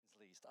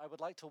I would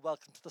like to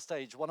welcome to the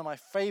stage one of my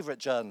favourite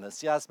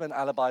journalists, Yasmin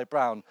Alibi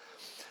Brown.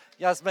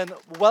 Yasmin,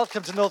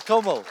 welcome to North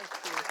Cornwall.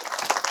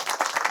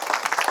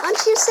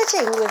 Aren't you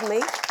sitting with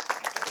me?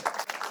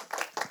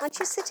 Aren't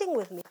you sitting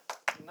with me?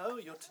 No,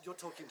 you're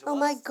talking to us. Oh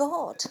my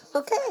God.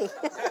 Okay.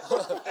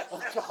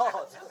 Oh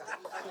God.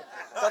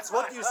 That's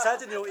what you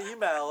said in your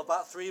email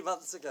about 3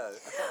 months ago.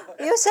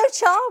 You're so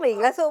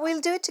charming. I thought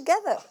we'll do it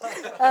together.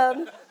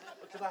 Can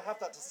I have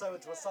that to sew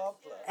into a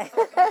sampler?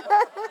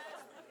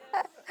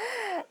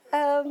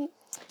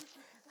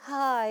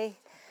 Hi.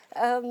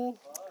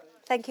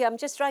 Thank you. I'm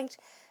just trying to...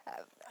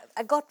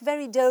 I got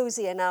very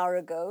dozy an hour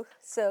ago,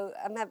 so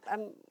I'm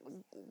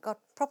got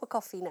proper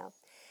coffee now.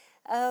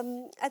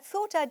 I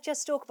thought I'd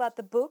just talk about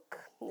the book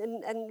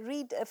and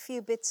read a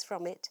few bits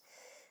from it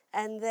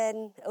and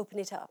then open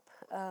it up.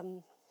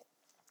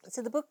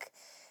 So the book,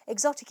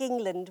 Exotic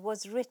England,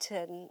 was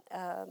written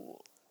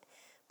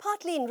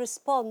partly in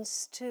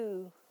response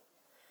to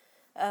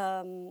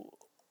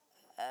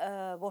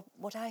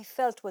what I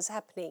felt was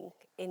happening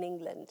in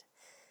England,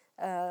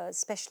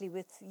 especially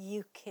with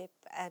UKIP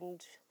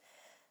and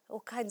all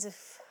kinds of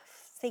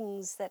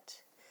things that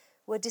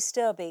were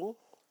disturbing,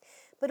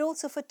 but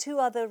also for two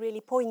other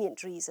really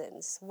poignant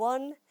reasons.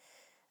 One,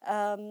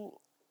 I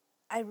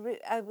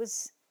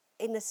was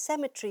in a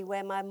cemetery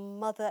where my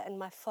mother and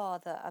my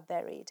father are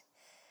buried,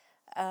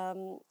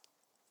 and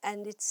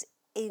it's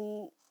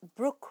in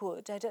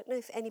Brookwood. I don't know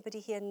if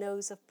anybody here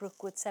knows of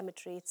Brookwood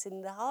Cemetery. It's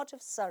in the heart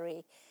of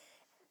Surrey,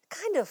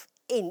 kind of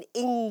in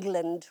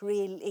England,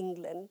 real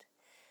England.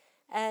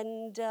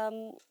 And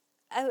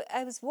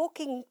I was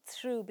walking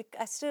through.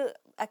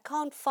 I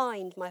can't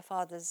find my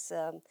father's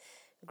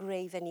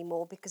grave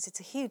anymore because it's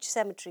a huge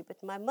cemetery,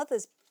 but my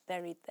mother's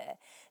buried there.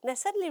 And I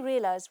suddenly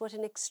realised what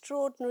an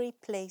extraordinary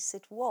place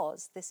it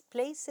was, this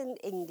place in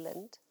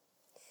England,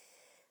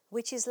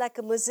 which is like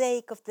a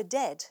mosaic of the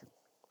dead.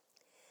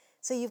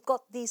 So you've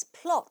got these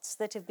plots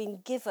that have been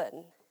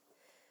given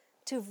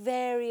to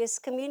various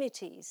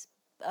communities.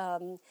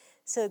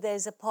 So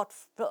there's a plot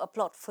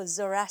for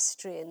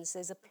Zoroastrians,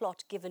 there's a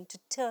plot given to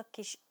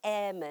Turkish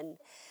airmen,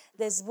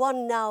 there's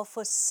one now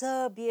for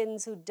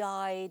Serbians who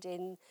died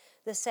in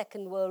the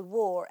Second World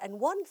War, and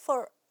one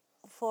for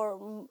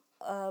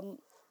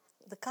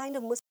the kind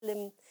of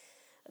Muslim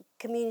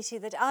community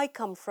that I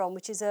come from,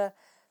 which is a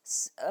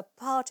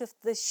part of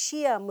the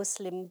Shia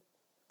Muslim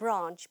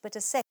branch, but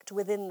a sect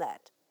within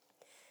that,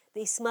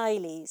 the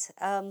Ismailis.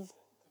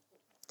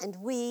 And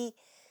we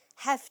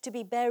have to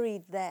be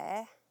buried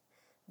there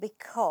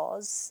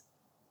because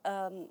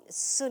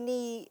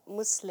Sunni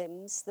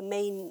Muslims, the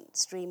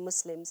mainstream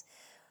Muslims,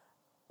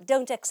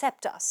 don't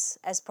accept us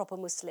as proper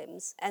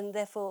Muslims and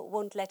therefore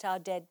won't let our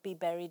dead be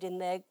buried in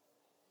their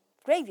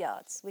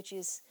graveyards, which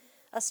is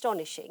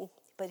astonishing,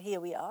 but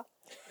here we are.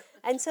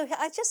 And so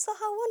I just thought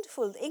how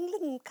wonderful.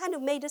 England kind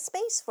of made a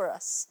space for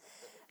us.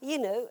 You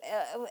know,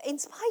 in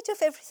spite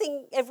of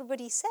everything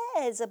everybody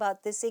says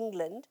about this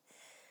England,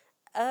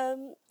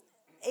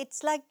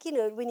 it's like, you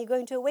know, when you go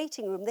into a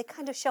waiting room, they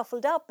kind of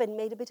shuffled up and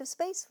made a bit of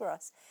space for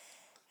us.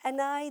 And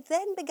I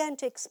then began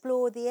to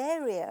explore the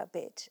area a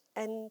bit.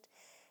 And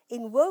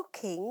in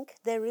Woking,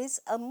 there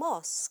is a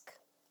mosque,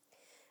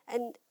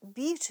 and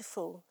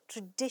beautiful,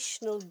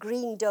 traditional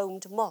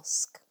green-domed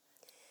mosque,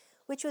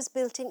 which was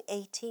built in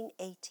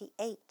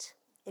 1888.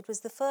 It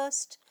was the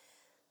first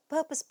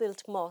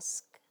purpose-built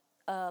mosque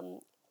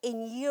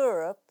in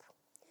Europe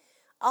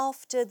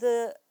after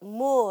the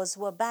Moors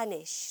were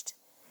banished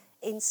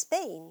in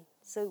Spain,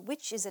 so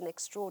which is an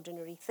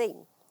extraordinary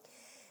thing.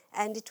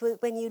 And it was,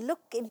 when you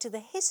look into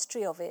the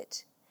history of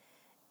it,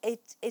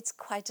 it's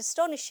quite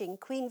astonishing.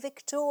 Queen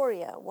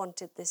Victoria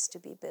wanted this to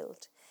be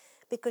built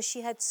because she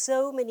had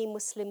so many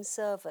Muslim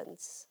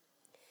servants.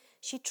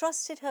 She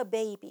trusted her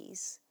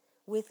babies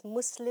with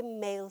Muslim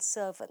male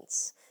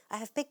servants. I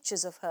have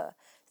pictures of her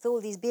with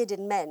all these bearded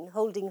men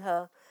holding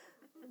her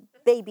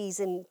babies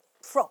in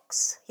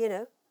frocks, you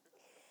know.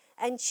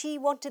 And she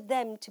wanted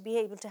them to be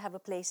able to have a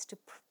place to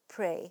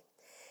pray.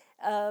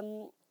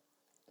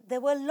 There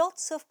were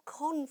lots of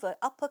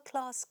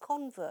upper-class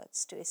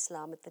converts to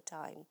Islam at the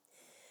time.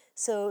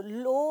 So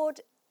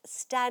Lord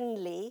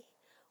Stanley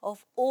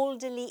of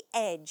Alderley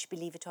Edge,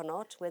 believe it or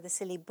not, where the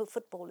silly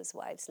footballers'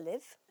 wives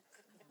live,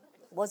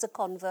 was a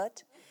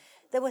convert.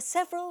 There were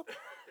several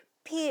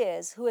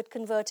peers who had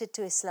converted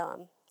to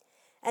Islam,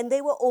 and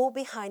they were all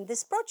behind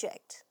this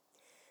project.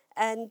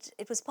 And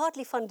it was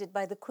partly funded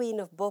by the Queen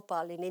of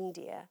Bhopal in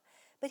India.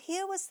 But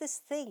here was this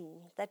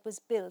thing that was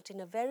built in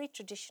a very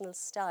traditional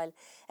style.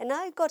 And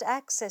I got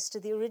access to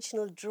the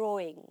original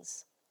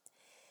drawings.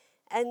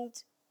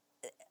 And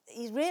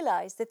he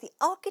realized that the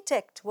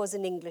architect was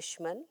an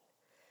Englishman,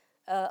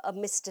 a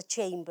Mr.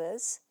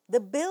 Chambers. The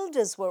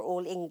builders were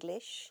all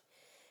English.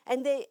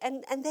 And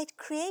they'd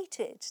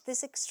created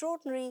this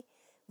extraordinary,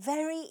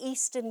 very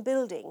Eastern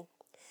building.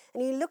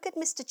 And you look at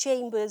Mr.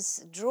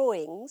 Chambers'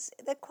 drawings,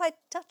 they're quite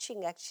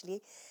touching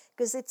actually,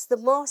 because it's the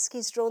mosque,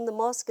 he's drawn the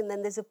mosque, and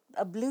then there's a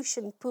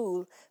ablution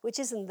pool, which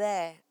isn't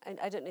there, and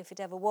I don't know if it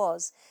ever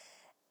was.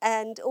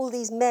 and all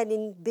these men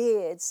in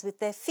beards with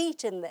their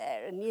feet in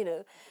there, and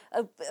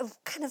a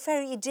kind of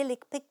very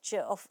idyllic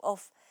picture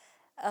of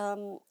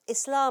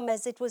Islam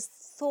as it was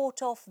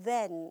thought of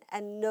then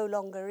and no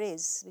longer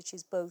is, which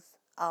is both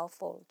our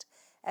fault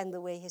and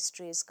the way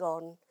history has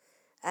gone,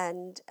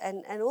 and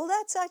all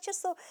that. So I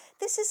just thought,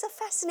 this is a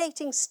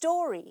fascinating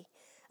story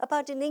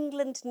about an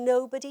England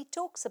nobody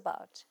talks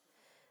about,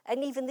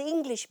 and even the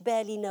English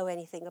barely know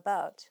anything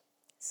about.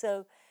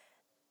 So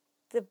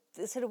the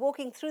sort of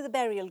walking through the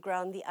burial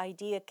ground, the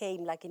idea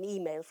came like an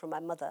email from my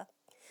mother,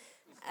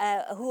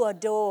 who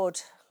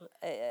adored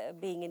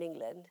being in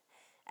England,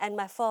 and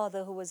my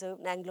father, who was an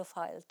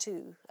Anglophile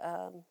too.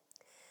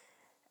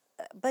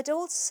 But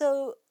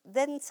also,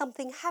 then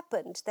something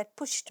happened that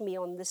pushed me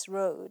on this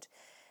road.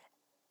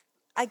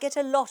 I get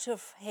a lot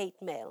of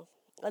hate mail,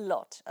 a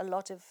lot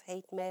of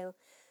hate mail.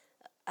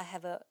 I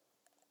have a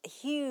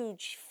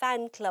huge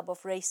fan club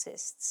of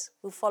racists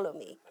who follow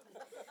me,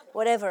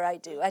 whatever I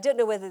do. I don't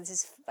know whether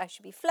I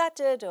should be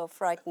flattered or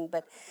frightened,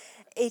 but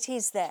it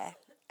is there.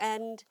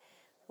 And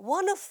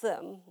one of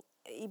them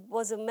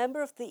was a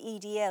member of the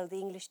EDL, the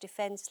English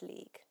Defence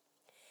League,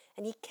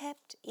 and he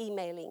kept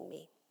emailing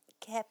me.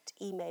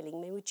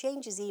 He would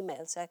change his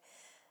email. So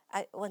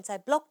once I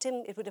blocked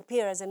him, it would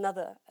appear as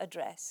another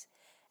address.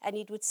 And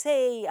it would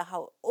say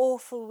how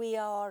awful we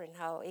are and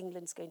how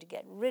England's going to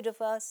get rid of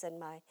us, and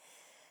my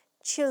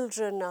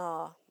children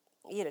are,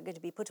 going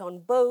to be put on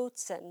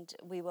boats, and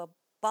we were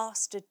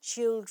bastard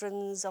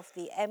childrens of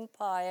the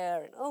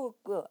empire, and oh,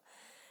 good.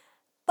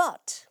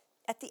 But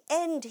at the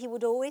end, he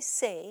would always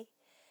say,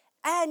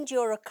 and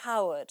you're a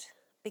coward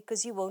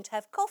because you won't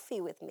have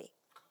coffee with me.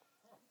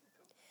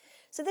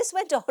 So this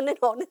went on and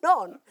on and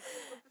on.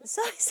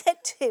 So I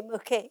said to him,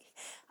 okay,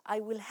 I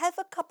will have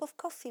a cup of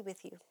coffee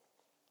with you,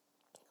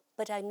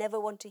 but I never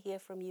want to hear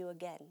from you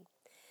again.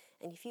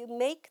 And if you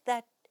make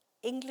that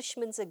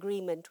Englishman's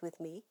agreement with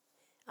me,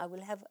 I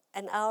will have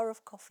an hour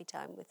of coffee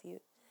time with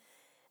you.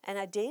 And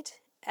I did,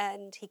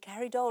 and he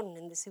carried on,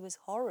 and he was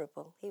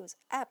horrible. He was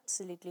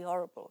absolutely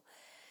horrible.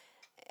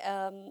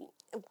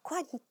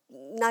 Quite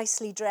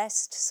nicely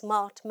dressed,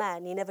 smart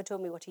man. He never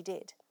told me what he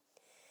did.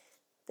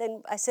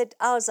 Then I said,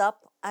 hour's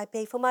up. I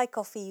pay for my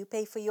coffee, you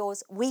pay for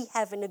yours. We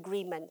have an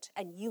agreement,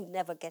 and you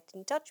never get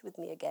in touch with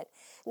me again.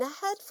 And I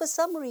had, for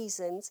some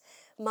reasons,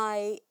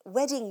 my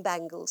wedding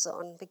bangles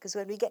on, because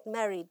when we get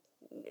married,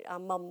 our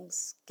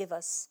mums give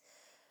us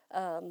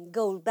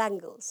gold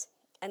bangles.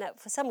 And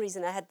for some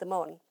reason, I had them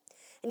on.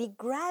 And he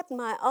grabbed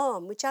my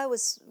arm, which I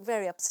was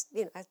very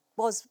upset, I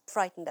was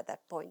frightened at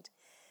that point.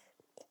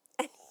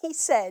 And he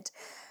said,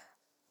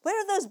 where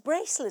are those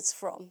bracelets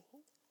from?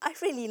 I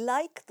really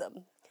like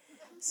them.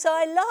 So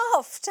I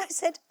laughed. I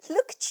said,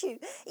 look at you,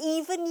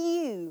 even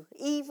you,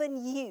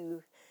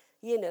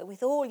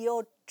 with all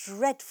your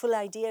dreadful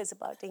ideas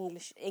about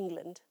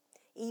England,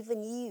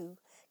 even you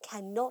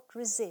cannot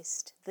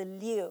resist the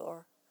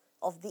lure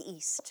of the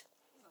East.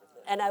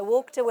 And I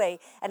walked away,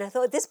 and I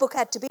thought this book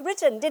had to be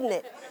written, didn't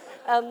it?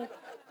 And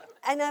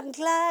I'm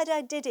glad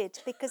I did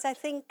it, because I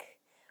think,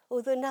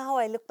 although now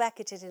I look back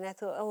at it and I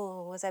thought,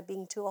 oh, was I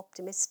being too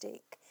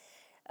optimistic?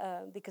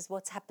 Because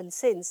what's happened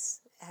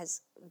since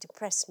has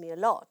depressed me a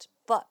lot.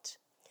 But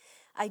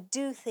I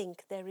do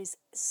think there is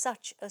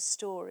such a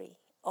story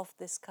of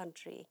this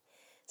country,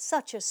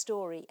 such a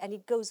story, and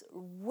it goes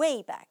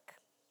way back,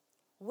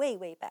 way,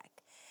 way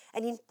back.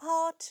 And in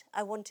part,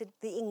 I wanted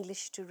the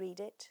English to read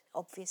it,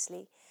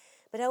 obviously,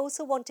 but I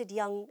also wanted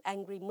young,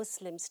 angry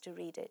Muslims to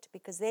read it,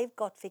 because they've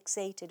got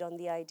fixated on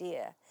the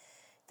idea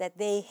that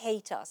they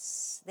hate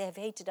us. They have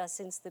hated us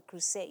since the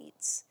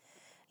Crusades.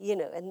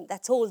 And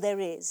that's all there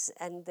is,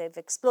 and they've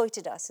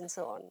exploited us and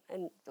so on.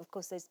 And of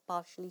course, that's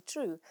partially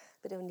true,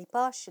 but only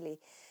partially.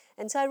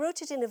 And so I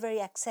wrote it in a very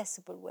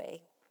accessible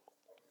way,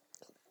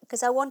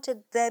 because I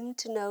wanted them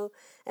to know,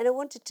 and I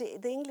wanted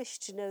the English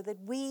to know,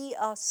 that we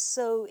are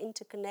so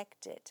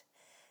interconnected.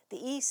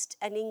 The East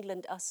and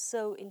England are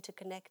so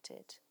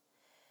interconnected,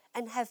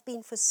 and have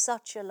been for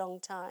such a long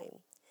time,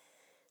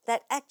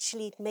 that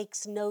actually it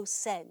makes no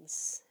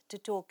sense to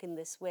talk in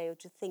this way or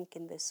to think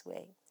in this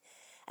way.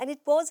 And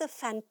it was a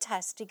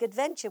fantastic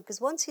adventure,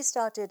 because once you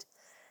started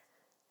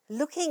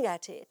looking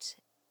at it,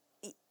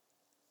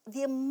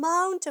 the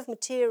amount of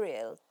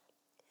material,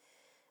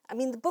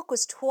 the book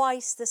was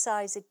twice the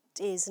size it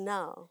is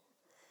now.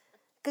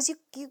 Because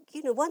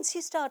once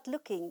you start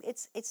looking,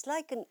 it's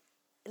like a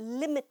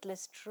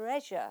limitless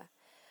treasure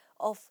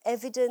of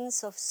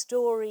evidence, of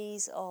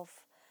stories, of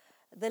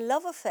the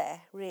love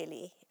affair,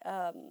 really,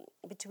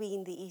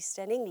 between the East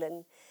and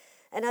England.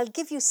 And I'll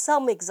give you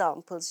some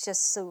examples,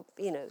 just so,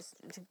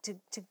 to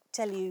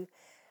tell you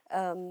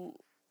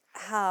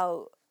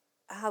how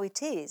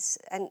it is.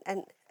 And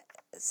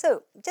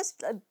so this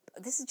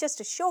is just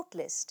a short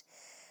list.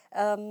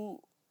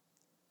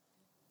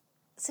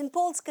 St.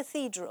 Paul's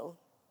Cathedral,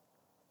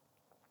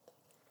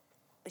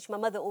 which my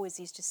mother always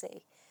used to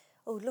say,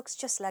 oh, it looks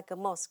just like a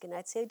mosque. And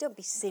I'd say, don't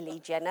be silly,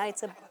 Jenna,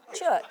 it's a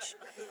church.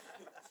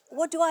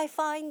 What do I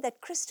find?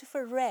 That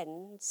Christopher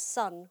Wren's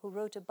son, who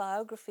wrote a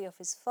biography of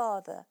his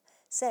father,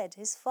 said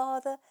his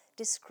father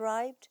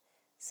described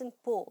St.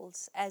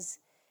 Paul's as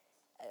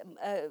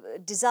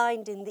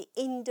designed in the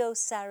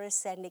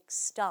Indo-Saracenic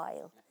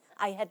style.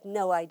 I had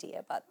no idea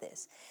about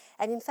this.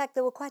 And in fact,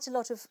 there were quite a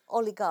lot of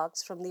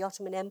oligarchs from the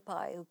Ottoman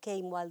Empire who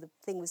came while the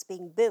thing was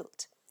being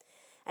built.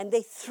 And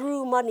they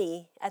threw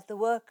money at the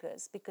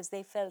workers because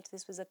they felt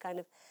this was a kind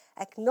of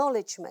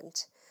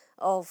acknowledgement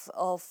of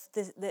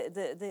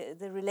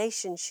the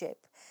relationship.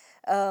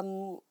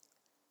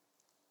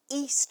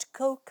 East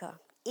Coker.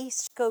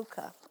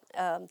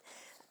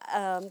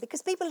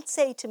 Because people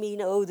say to me,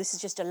 oh, this is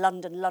just a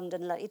London.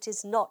 It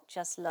is not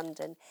just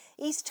London.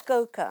 East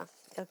Coker,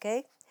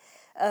 okay?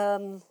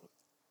 The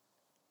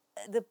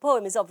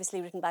poem is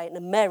obviously written by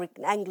an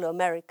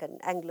Anglo-American,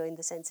 Anglo in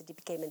the sense that he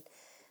became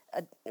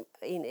an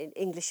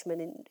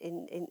Englishman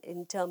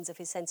in terms of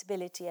his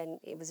sensibility, and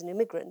he was an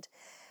immigrant.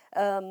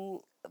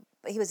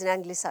 He was an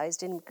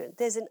Anglicized immigrant.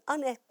 There's an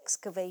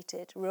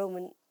unexcavated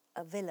Roman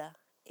villa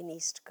in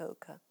East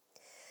Coker.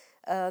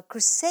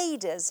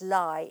 Crusaders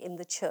lie in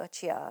the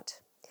churchyard.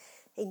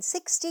 In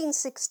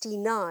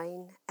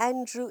 1669,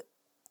 Andrew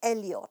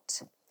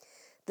Elliot,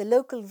 the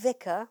local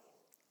vicar,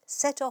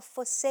 set off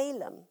for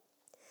Salem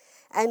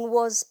and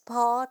was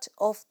part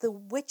of the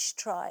witch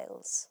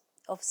trials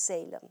of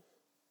Salem.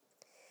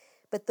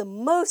 But the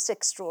most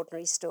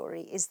extraordinary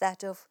story is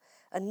that of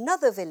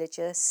another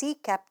villager, Sea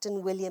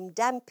Captain William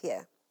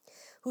Dampier,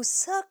 who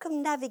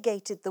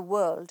circumnavigated the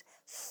world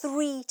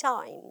 3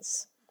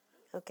 times.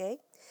 Okay?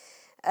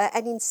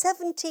 And in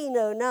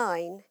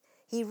 1709,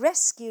 he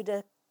rescued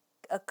a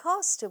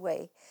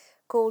castaway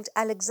called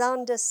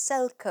Alexander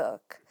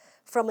Selkirk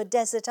from a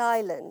desert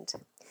island.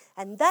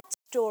 And that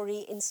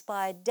story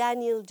inspired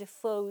Daniel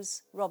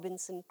Defoe's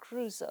Robinson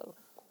Crusoe,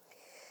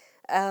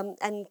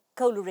 and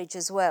Coleridge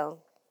as well.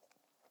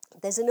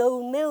 There's an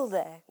old mill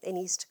there in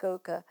East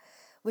Coker,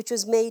 which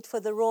was made for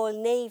the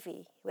Royal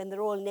Navy when the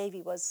Royal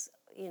Navy was,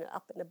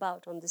 up and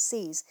about on the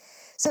seas.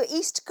 So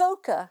East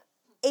Coker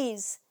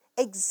is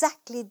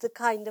exactly the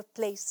kind of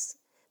place,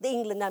 the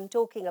England I'm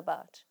talking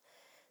about.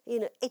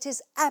 It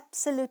is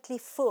absolutely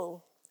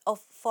full of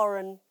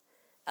foreign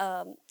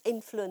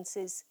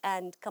influences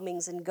and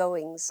comings and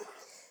goings.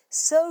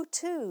 So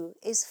too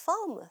is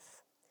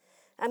Falmouth.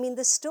 I mean,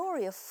 the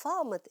story of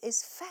Falmouth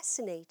is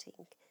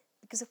fascinating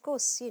because, of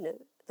course,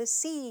 the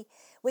sea,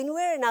 when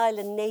we're an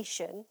island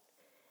nation,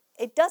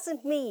 it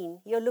doesn't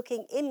mean you're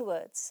looking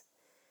inwards.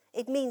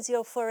 It means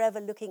you're forever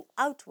looking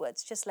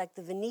outwards, just like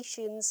the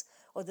Venetians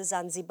or the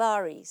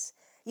Zanzibaris.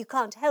 You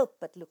can't help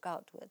but look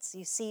outwards.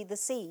 You see the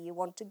sea, you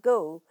want to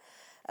go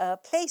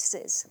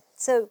places.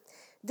 So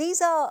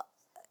these are,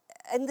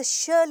 and the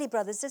Shirley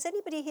brothers. Does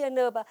anybody here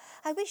know about,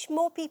 I wish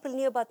more people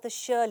knew about the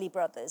Shirley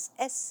brothers,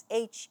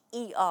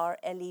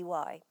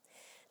 Sherley.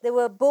 They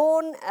were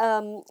born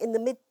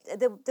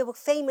they were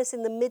famous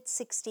in the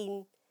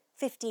mid-1500s,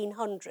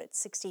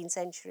 16th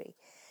century.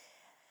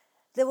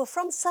 They were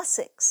from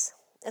Sussex,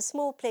 a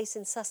small place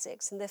in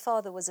Sussex, and their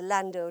father was a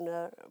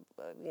landowner,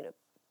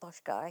 posh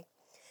guy.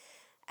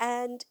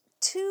 And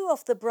 2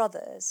 of the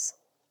brothers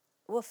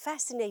were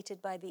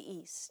fascinated by the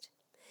East,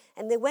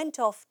 and they went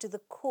off to the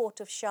court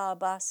of Shah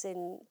Abbas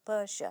in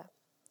Persia,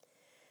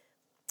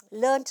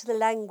 learnt the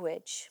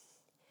language,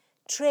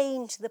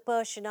 trained the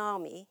Persian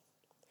army,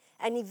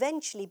 and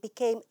eventually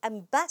became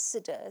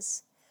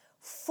ambassadors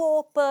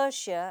for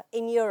Persia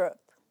in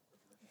Europe.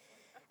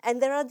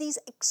 And there are these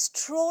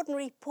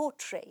extraordinary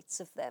portraits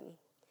of them.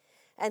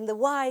 And the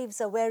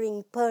wives are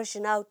wearing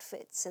Persian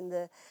outfits, and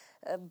the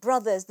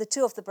brothers, the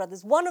 2 of the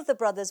brothers, one of the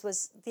brothers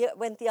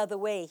went the other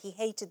way. He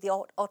hated the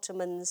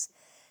Ottomans.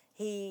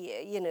 He,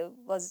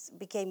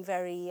 became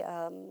very,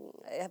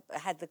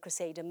 had the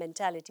Crusader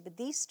mentality. But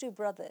these 2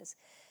 brothers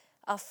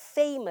are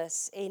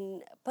famous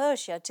in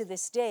Persia to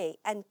this day.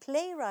 And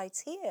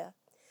playwrights here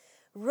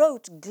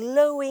wrote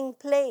glowing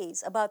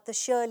plays about the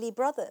Shirley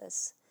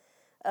brothers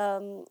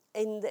in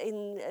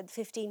the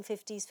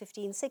 1550s,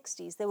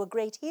 1560s. They were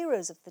great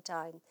heroes of the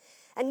time.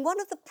 And one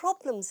of the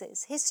problems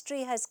is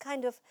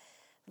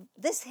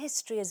this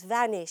history has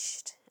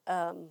vanished.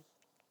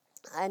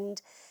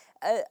 And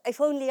if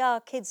only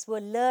our kids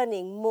were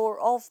learning more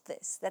of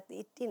this, that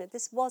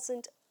this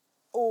wasn't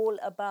all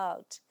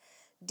about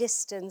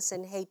distance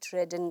and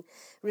hatred and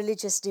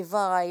religious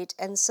divide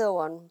and so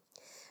on.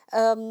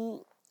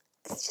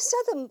 Just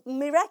other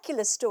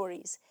miraculous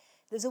stories.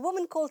 There's a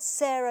woman called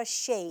Sarah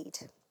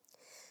Shade,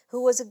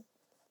 who was a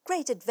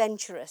great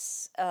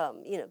adventuress,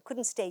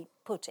 couldn't stay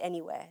put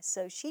anywhere.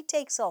 So she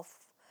takes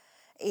off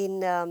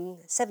in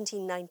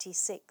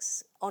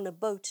 1796 on a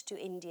boat to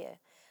India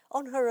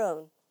on her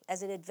own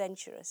as an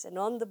adventuress. And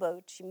on the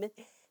boat, she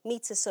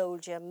meets a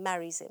soldier,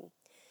 marries him.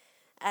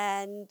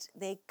 And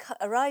they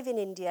arrive in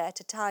India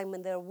at a time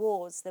when there are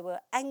wars. There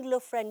were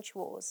Anglo-French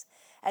wars,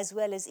 as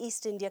well as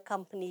East India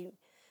Company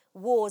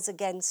wars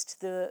against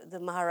the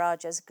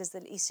Maharajas, because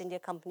the East India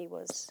Company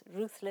was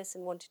ruthless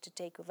and wanted to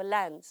take over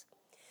lands.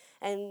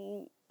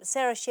 And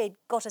Sarah Shade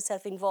got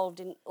herself involved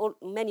in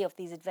many of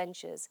these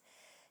adventures.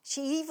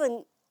 She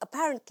even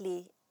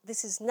apparently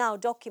this is now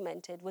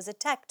documented, was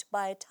attacked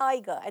by a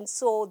tiger and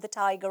saw the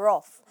tiger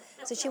off.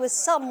 So she was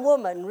some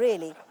woman,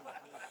 really.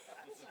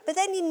 But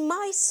then in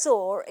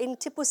Mysore, in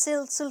Tipu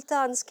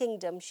Sultan's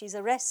kingdom, she's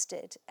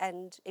arrested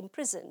and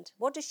imprisoned.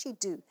 What does she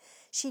do?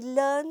 She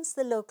learns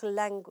the local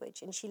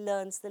language and she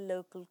learns the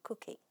local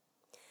cooking.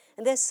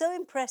 And they're so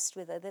impressed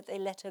with her that they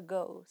let her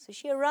go. So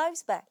she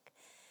arrives back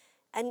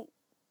and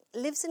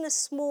lives in a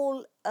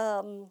small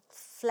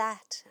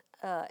flat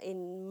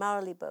in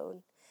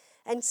Marylebone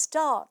and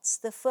starts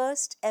the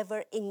first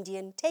ever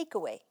Indian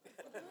takeaway.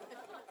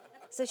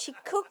 So she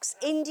cooks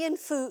Indian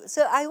food.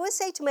 So I always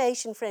say to my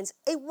Asian friends,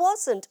 it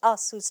wasn't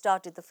us who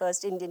started the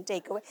first Indian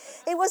takeaway.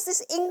 It was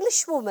this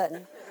English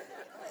woman,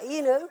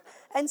 you know.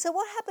 And so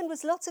what happened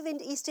was lots of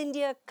East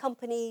India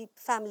Company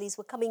families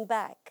were coming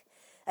back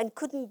and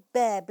couldn't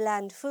bear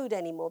bland food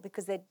anymore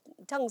because their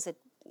tongues had,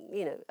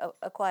 you know,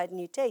 acquired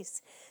new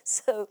tastes.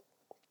 So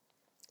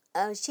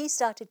she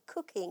started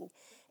cooking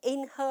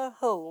in her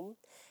home,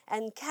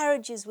 and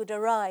carriages would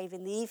arrive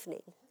in the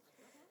evening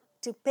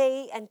to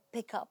pay and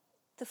pick up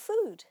the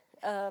food.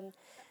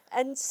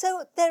 And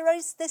so there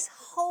is this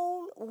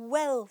whole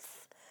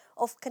wealth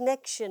of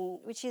connection,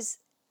 which is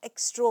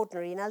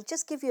extraordinary. And I'll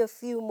just give you a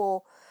few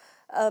more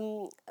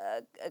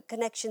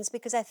connections,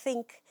 because I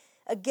think,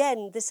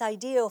 again, this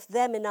idea of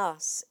them and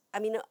us, I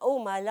mean,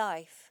 all my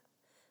life,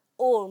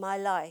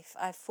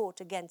 I've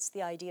fought against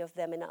the idea of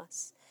them and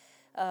us,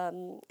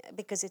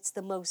 because it's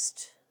the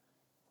most,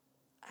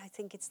 I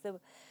think it's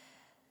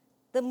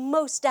the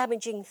most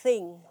damaging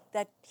thing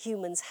that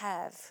humans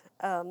have.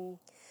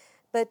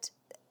 But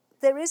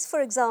there is,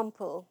 for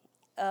example,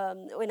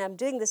 when I'm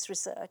doing this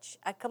research,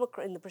 I come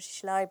across, in the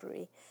British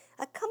Library,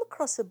 I come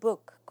across a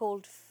book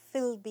called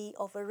Philby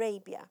of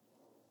Arabia.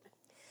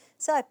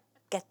 So I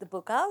get the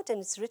book out, and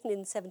it's written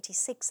in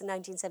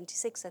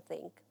 1976, I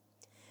think.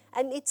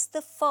 And it's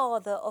the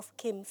father of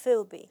Kim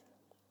Philby.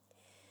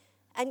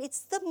 And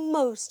it's the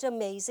most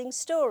amazing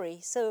story.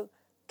 So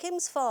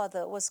Kim's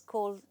father was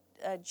called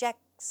Jack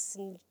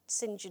St.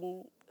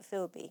 John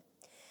Philby.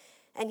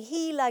 And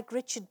he, like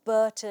Richard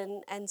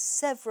Burton and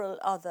several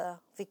other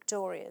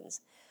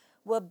Victorians,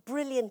 were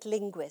brilliant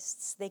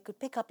linguists. They could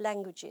pick up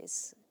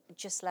languages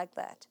just like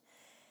that.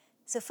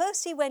 So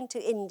first he went to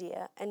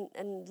India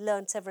and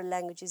learned several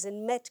languages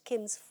and met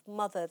Kim's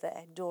mother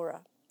there,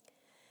 Dora.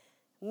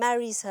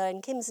 Marries her,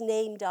 and Kim's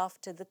named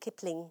after the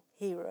Kipling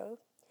hero.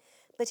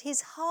 But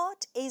his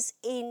heart is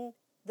in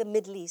the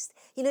Middle East.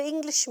 You know,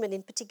 Englishmen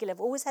in particular have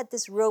always had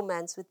this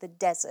romance with the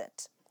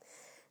desert.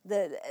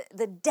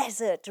 The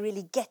desert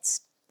really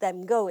gets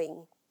them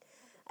going.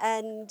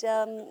 And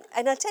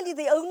I'll tell you,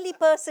 the only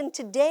person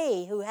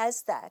today who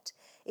has that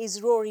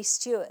is Rory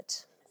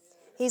Stewart.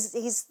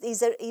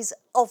 He's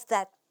of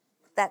that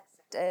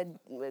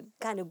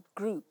kind of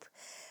group.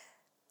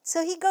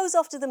 So he goes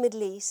off to the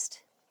Middle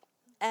East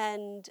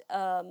and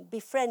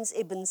befriends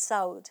Ibn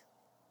Saud,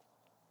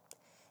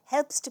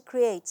 helps to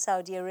create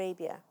Saudi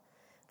Arabia,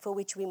 for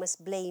which we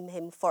must blame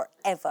him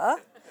forever.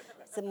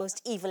 It's the most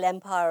evil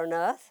empire on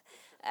earth.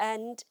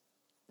 And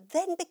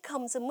then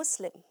becomes a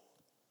Muslim.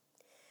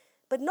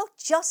 But not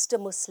just a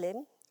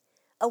Muslim,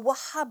 a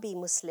Wahhabi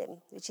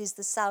Muslim, which is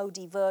the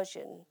Saudi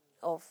version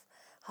of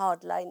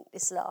hardline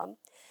Islam,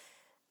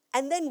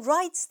 and then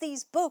writes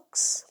these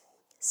books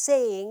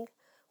saying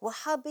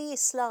Wahhabi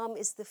Islam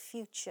is the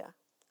future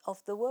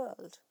of the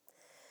world.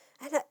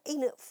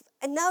 And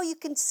and now you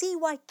can see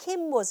why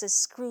Kim was as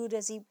screwed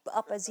as he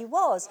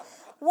was.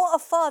 What a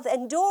father!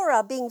 And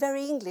Dora, being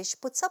very English,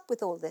 puts up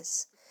with all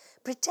this,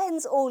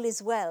 pretends all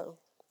is well,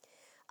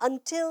 and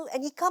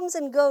he comes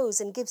and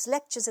goes and gives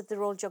lectures at the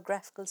Royal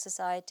Geographical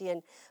Society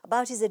and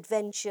about his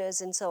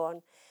adventures and so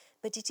on.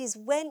 But it is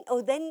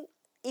then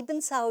Ibn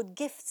Saud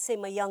gifts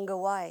him a younger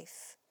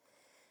wife,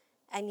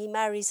 and he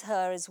marries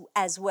her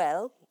as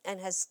well and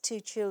has 2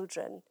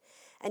 children.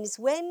 And it's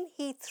when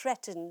he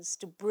threatens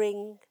to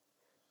bring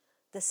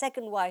the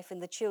second wife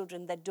and the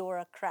children that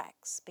Dora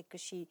cracks,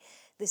 because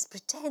this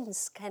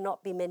pretense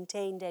cannot be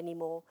maintained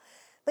anymore.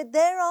 But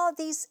there are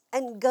these,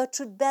 and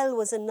Gertrude Bell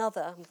was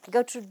another.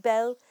 Gertrude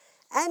Bell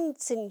and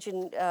St.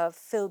 John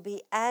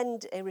Philby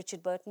and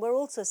Richard Burton were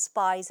also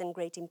spies and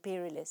great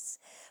imperialists.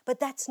 But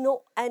that's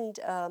not, and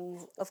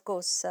of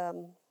course,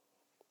 I'm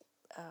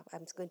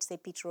going to say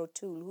Peter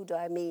O'Toole, who do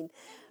I mean?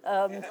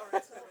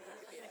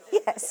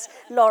 Yes,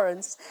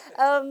 Lawrence.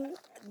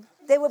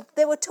 They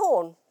were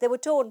torn. They were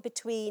torn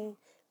between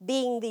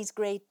being these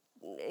great,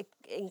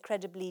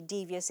 incredibly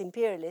devious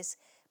imperialists,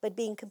 but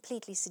being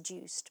completely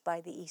seduced by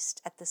the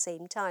East at the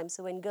same time.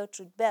 So when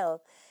Gertrude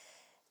Bell,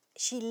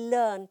 she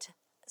learned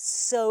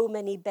so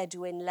many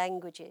Bedouin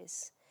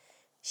languages.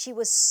 She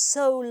was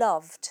so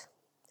loved,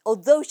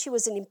 although she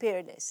was an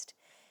imperialist.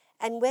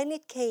 And when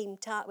it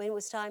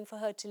was time for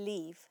her to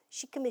leave,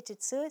 she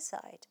committed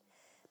suicide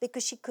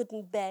because she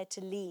couldn't bear to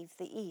leave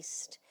the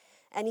East.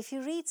 And if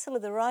you read some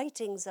of the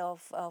writings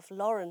of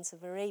Lawrence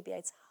of Arabia,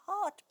 it's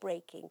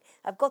heartbreaking.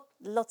 I've got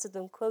lots of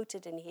them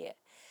quoted in here,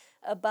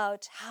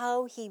 about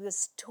how he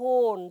was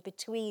torn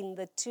between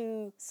the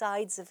 2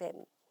 sides of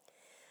him.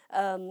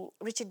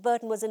 Richard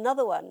Burton was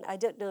another one. I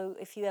don't know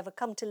if you ever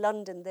come to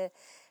London.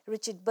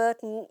 Richard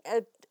Burton,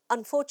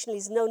 unfortunately,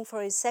 is known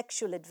for his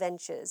sexual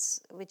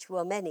adventures, which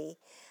were many,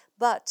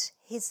 but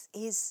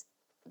his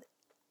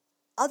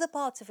other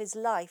parts of his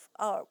life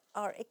are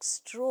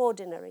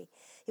extraordinary.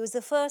 He was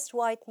the first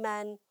white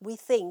man, we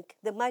think,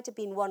 there might have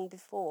been one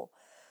before,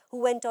 who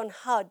went on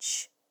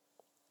Hajj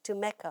to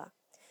Mecca.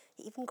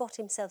 He even got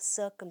himself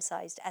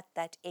circumcised at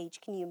that age.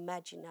 Can you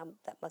imagine how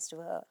that must have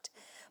hurt?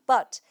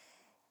 But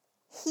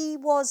he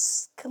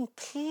was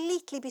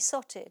completely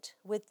besotted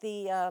with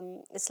the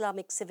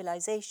Islamic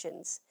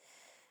civilizations.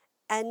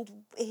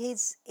 And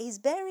he's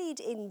buried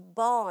in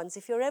Barnes.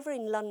 If you're ever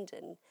in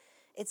London,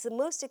 it's the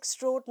most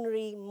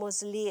extraordinary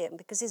mausoleum,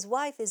 because his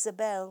wife,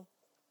 Isabel,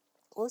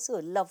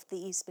 also loved the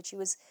East, but she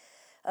was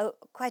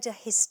quite a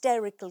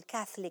hysterical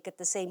Catholic at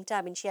the same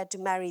time, and she had to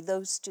marry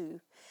those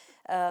two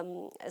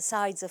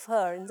sides of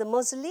her. And the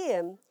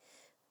mausoleum,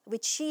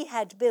 which she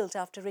had built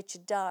after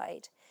Richard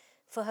died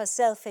for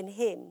herself and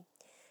him,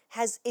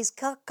 is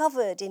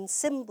covered in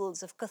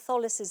symbols of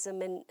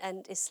Catholicism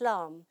and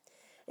Islam.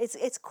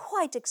 It's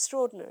quite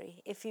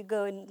extraordinary. If you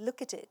go and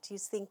look at it, you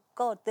think,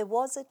 God, there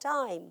was a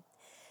time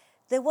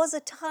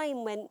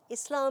when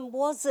Islam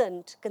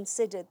wasn't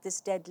considered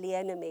this deadly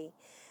enemy,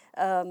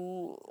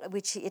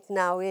 which it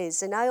now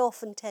is. And I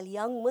often tell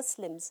young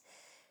Muslims,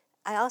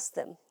 I ask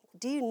them,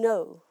 do you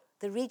know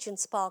the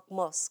Regent's Park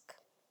Mosque?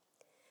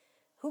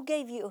 Who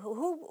gave you,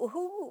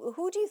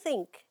 who do you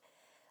think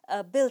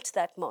built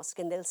that mosque?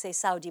 And they'll say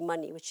Saudi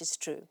money, which is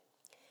true.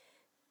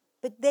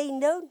 But they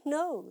don't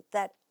know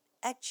that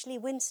actually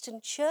Winston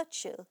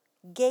Churchill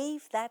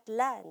gave that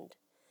land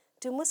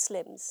to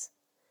Muslims,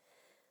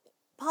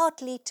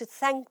 partly to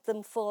thank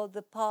them for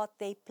the part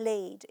they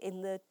played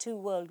in the two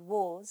world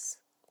wars,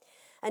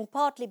 and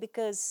partly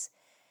because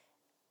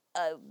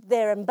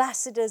their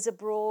ambassadors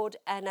abroad,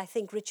 and I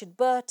think Richard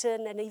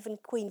Burton and even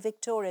Queen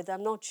Victoria,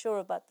 I'm not sure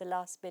about the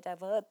last bit, I've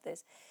heard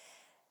this,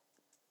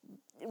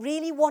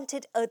 really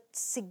wanted a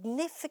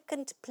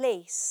significant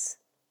place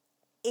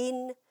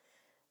in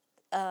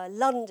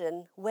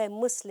London where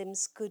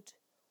Muslims could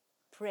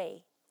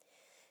pray.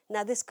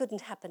 Now, this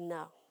couldn't happen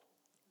now,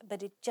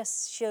 but it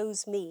just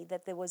shows me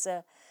that there was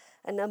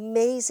an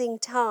amazing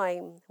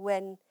time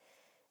when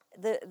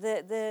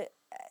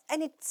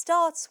and it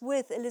starts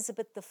with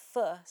Elizabeth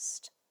I.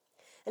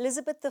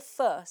 Elizabeth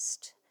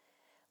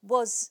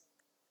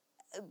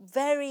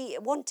I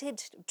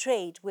wanted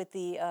trade with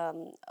the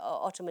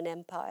Ottoman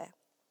Empire,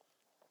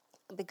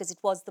 because it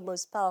was the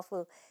most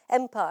powerful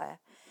empire.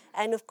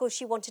 And of course,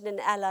 she wanted an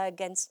ally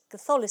against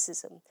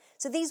Catholicism.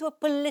 So these were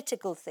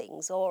political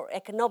things or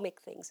economic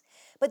things.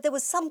 But there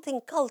was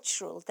something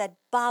cultural that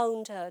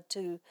bound her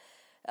to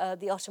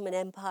the Ottoman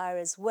Empire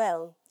as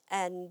well.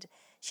 And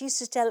she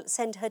used to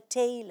send her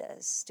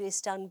tailors to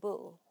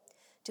Istanbul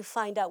to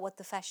find out what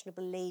the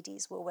fashionable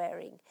ladies were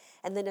wearing,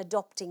 and then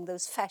adopting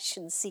those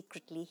fashions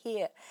secretly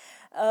here.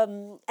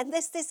 And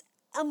there's this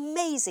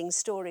amazing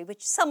story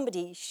which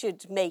somebody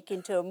should make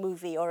into a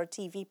movie or a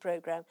TV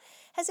program.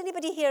 Has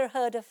anybody here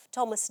heard of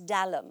Thomas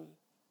Dallam?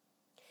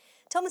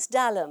 Thomas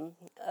Dallam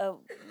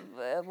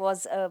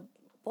was a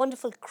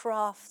wonderful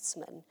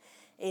craftsman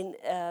in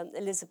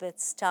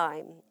Elizabeth's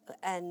time,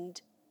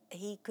 and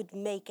he could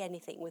make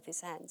anything with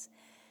his hands.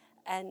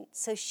 And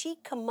so she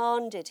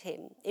commanded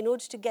him, in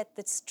order to get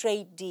the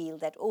trade deal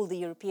that all the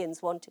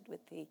Europeans wanted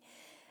with the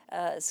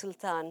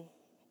Sultan,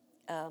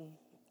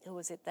 who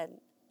was it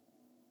then?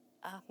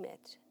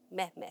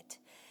 Mehmet,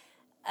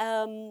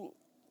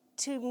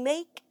 to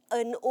make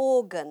an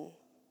organ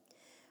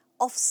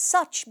of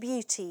such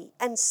beauty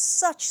and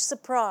such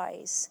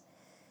surprise,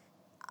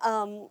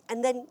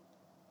 and then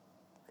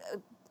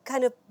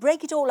kind of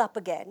break it all up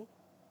again,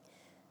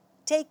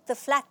 take the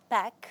flat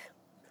pack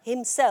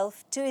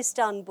himself to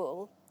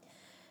Istanbul,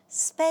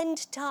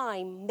 spend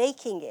time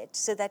making it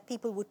so that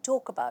people would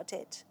talk about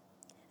it.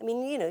 I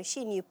mean, you know,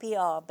 she knew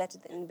PR better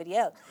than anybody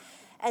else.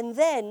 And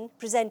then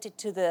present it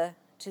to the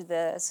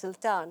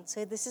Sultan.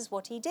 So this is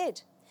what he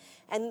did.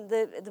 And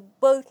the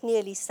boat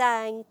nearly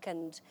sank,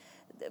 and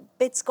the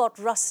bits got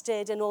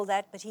rusted and all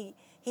that, but he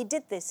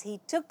did this. He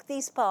took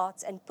these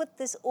parts and put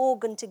this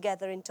organ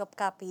together in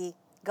Topkapi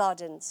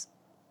Gardens.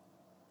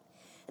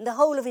 And the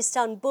whole of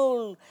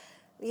Istanbul,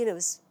 you know,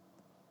 was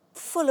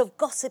full of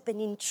gossip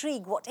and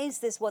intrigue. What is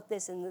this? What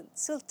this? And the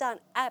Sultan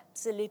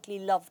absolutely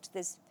loved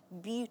this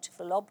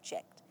beautiful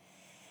object.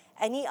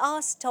 And he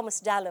asked Thomas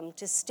Dallam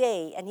to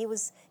stay, and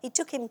he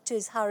took him to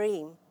his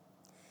harem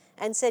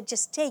and said,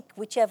 just take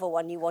whichever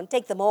one you want,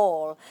 take them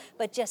all,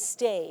 but just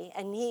stay.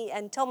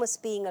 And Thomas,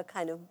 being a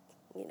kind of,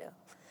 you know,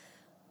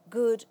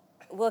 good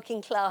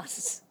working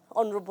class,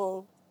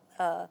 honorable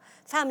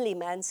family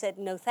man, said,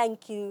 no,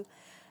 thank you,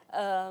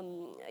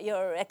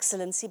 Your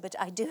Excellency, but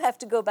I do have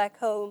to go back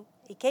home.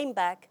 He came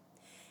back,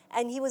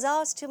 and he was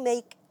asked to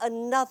make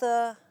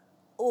another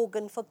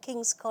organ for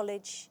King's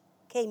College,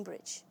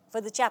 Cambridge, for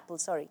the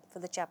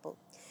chapel.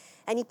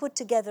 And he put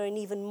together an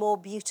even more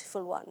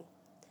beautiful one.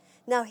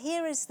 Now,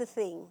 here is the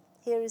thing.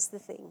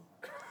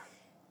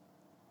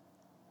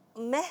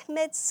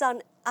 Mehmed's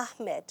son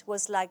Ahmed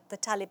was like the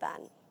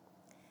Taliban,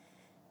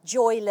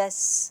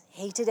 joyless,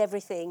 hated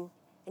everything,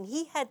 and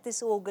he had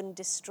this organ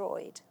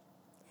destroyed.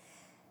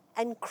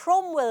 And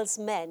Cromwell's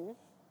men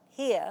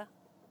here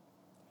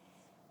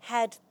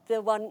had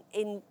the one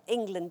in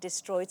England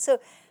destroyed. So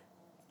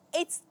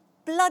it's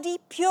bloody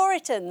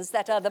Puritans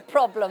that are the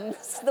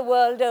problems the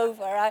world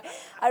over.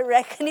 I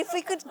reckon if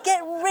we could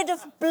get rid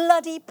of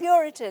bloody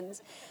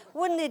Puritans,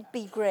 wouldn't it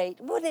be great?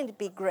 Wouldn't it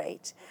be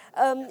great?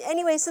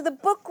 Anyway, so the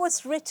book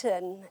was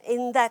written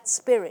in that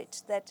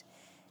spirit, that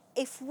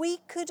if we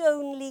could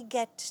only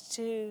get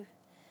to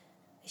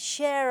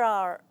share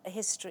our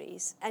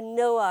histories and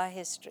know our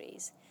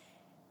histories,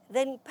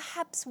 then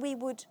perhaps we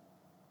would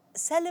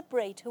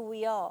celebrate who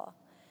we are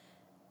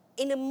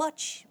in a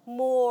much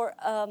more,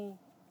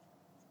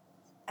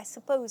 I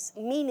suppose,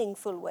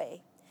 meaningful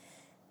way.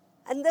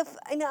 And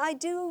I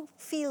do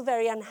feel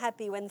very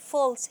unhappy when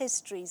false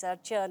histories are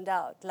churned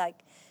out,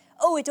 like,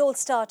 oh, it all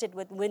started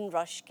with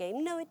Windrush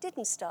game. No, it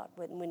didn't start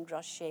with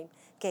Windrush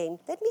game.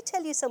 Let me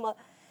tell you some.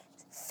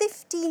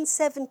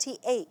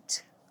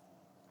 1578,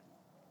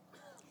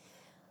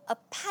 a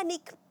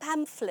panic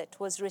pamphlet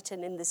was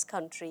written in this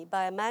country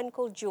by a man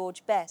called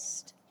George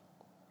Best.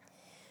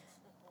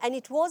 And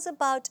it was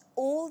about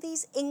all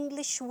these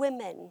English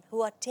women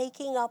who are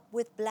taking up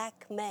with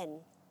black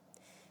men.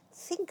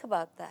 Think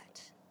about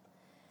that.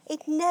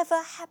 It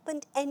never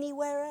happened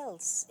anywhere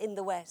else in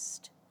the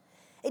West.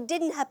 It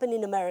didn't happen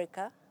in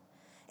America.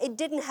 It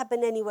didn't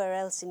happen anywhere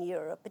else in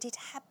Europe, but it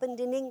happened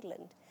in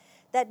England.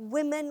 That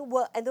women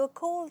were, and they were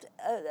called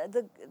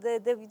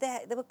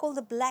they were called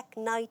the Black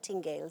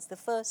Nightingales, the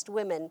first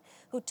women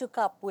who took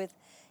up with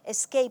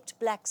escaped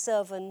black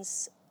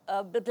servants,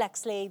 black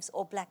slaves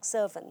or black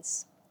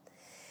servants.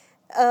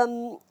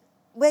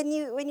 When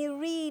you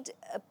read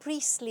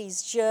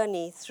Priestley's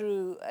journey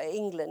through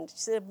England,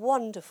 it's a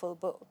wonderful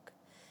book,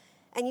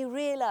 and you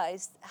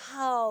realize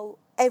how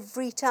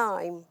every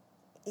time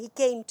he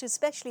came to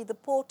especially the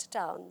port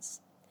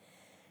towns,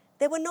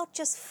 they were not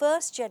just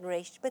first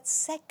generation, but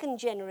second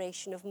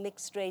generation of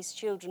mixed race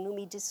children whom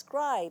he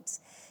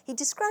describes. He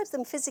describes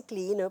them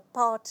physically,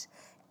 part,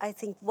 I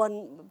think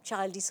one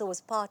child he saw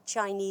was part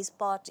Chinese,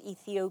 part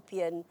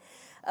Ethiopian.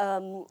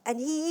 And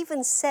he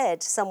even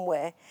said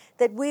somewhere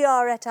that we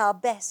are at our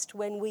best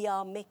when we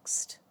are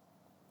mixed.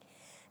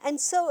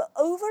 And so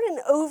over and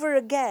over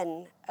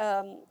again,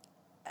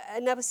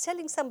 and I was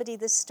telling somebody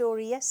this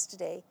story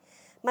yesterday,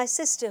 my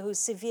sister, who's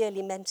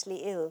severely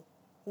mentally ill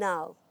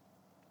now,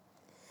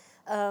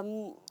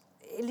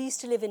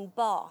 used to live in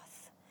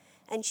Bath,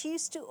 and she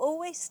used to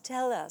always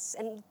tell us,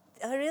 and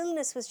her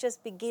illness was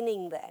just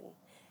beginning then.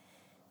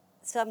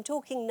 So I'm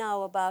talking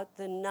now about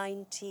the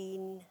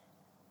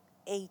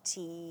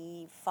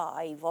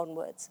 1985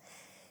 onwards.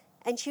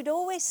 And she'd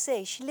always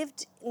say, she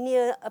lived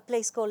near a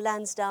place called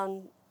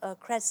Lansdowne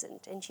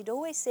Crescent, and she'd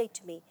always say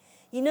to me,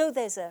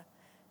 there's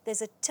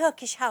a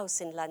Turkish house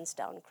in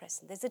Lansdowne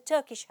Crescent. There's a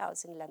Turkish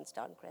house in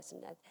Lansdowne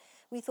Crescent. And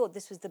we thought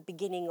this was the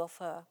beginning of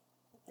her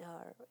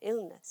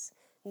illness.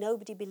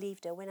 Nobody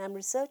believed her. When I'm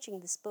researching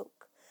this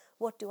book,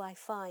 what do I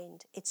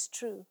find? It's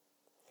true.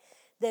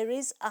 There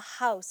is a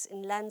house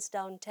in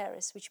Lansdowne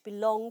Terrace which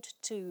belonged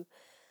to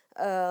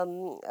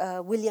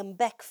William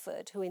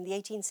Beckford, who in the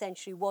 18th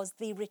century was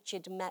the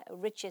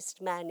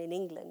richest man in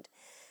England.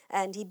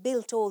 And he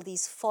built all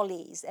these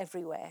follies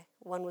everywhere.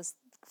 One was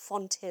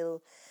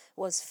Fonthill,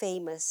 was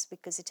famous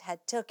because it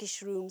had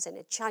Turkish rooms and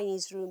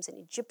Chinese rooms and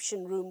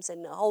Egyptian rooms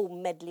and a whole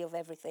medley of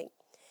everything.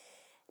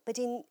 But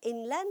in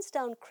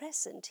Lansdowne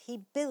Crescent,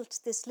 he built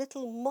this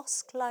little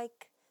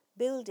mosque-like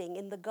building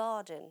in the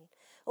garden,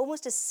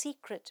 almost a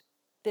secret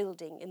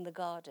building in the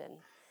garden.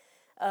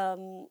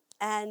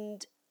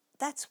 And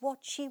that's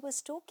what she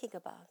was talking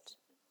about.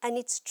 And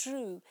it's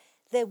true,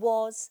 there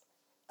was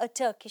a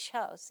Turkish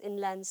house in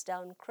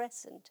Lansdowne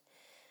Crescent.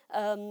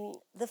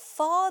 The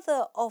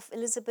father of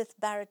Elizabeth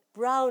Barrett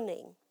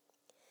Browning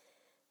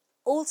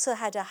also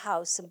had a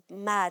house, a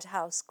mad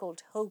house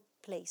called Hope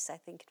Place, I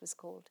think it was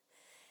called,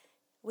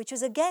 which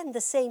was again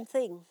the same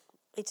thing.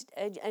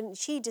 And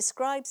she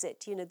describes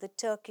it, the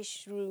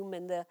Turkish room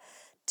and the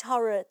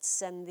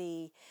turrets and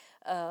the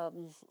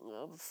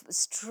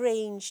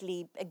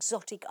strangely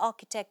exotic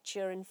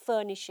architecture and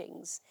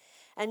furnishings.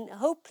 And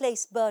Hope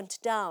Place burnt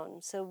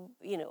down, so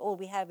all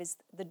we have is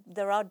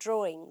there are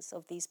drawings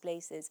of these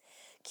places.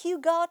 Kew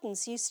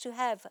Gardens used to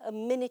have a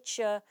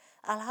miniature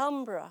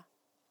Alhambra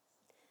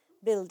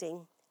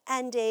building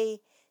and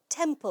a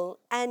temple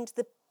and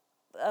the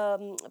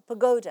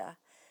pagoda,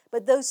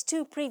 but those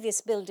two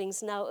previous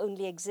buildings now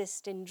only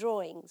exist in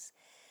drawings.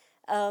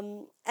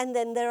 And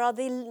then there are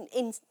the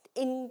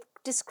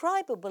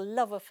indescribable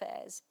love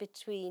affairs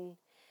between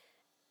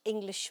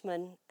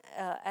Englishmen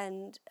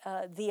and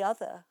the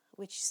other,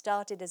 which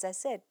started, as I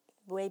said,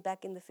 way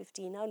back in the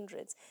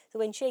 1500s. So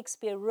when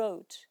Shakespeare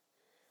wrote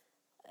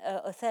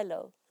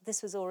Othello,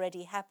 this was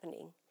already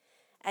happening.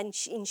 And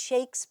in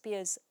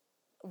Shakespeare's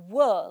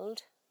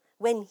world,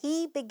 when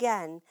he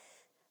began,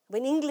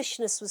 when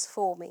Englishness was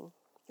forming,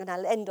 and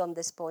I'll end on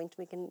this point,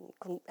 we can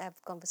have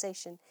a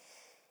conversation,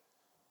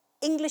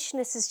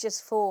 Englishness is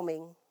just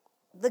forming.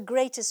 The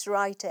greatest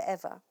writer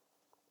ever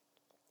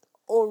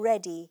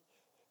already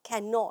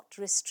cannot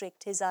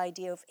restrict his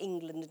idea of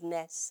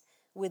Englandness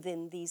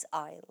within these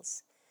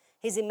isles.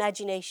 His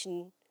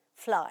imagination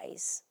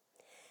flies.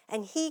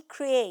 And he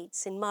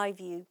creates, in my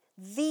view,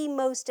 the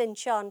most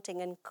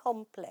enchanting and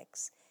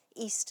complex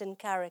Eastern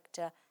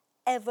character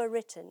ever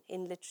written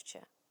in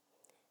literature,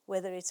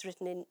 whether it's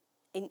written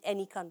in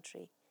any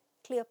country,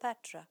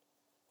 Cleopatra,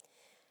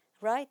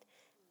 right?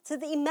 So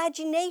the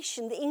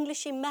imagination, the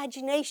English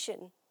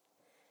imagination,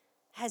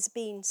 has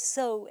been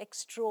so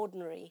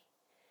extraordinary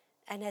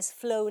and has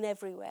flown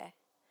everywhere.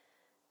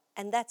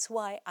 And that's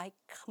why I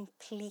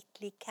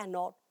completely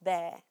cannot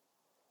bear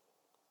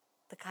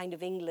the kind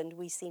of England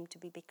we seem to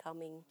be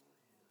becoming.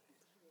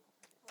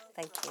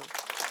 Thank you.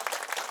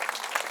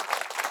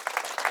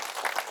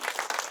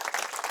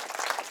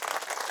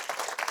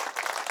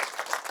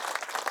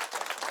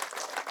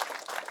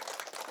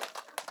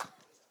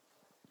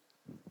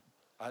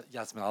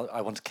 Yasmin,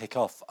 I want to kick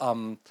off.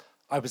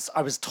 I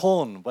was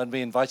torn when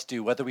we invited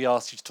you whether we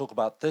asked you to talk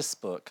about this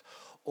book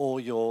or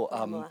your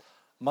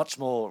much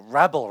more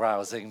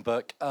rabble-rousing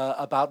book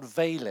about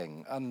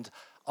veiling. And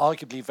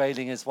arguably,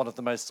 veiling is one of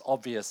the most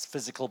obvious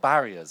physical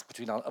barriers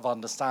of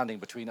understanding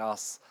between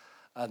us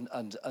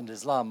and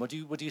Islam.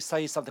 Would you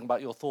say something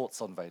about your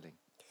thoughts on veiling?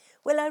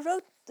 Well, I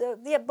wrote,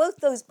 both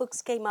those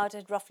books came out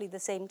at roughly the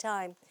same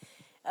time.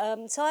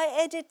 So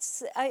I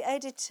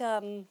edit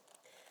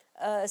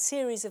a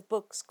series of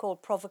books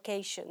called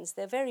Provocations.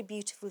 They're very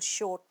beautiful,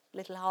 short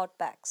little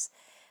hardbacks,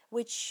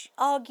 which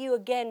argue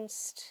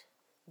against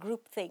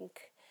groupthink,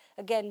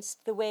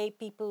 against the way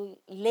people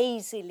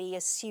lazily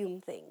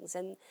assume things.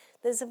 And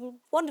there's a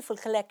wonderful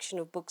collection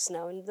of books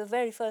now. And the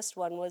very first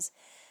one was,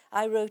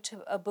 I wrote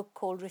a book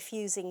called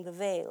Refusing the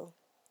Veil,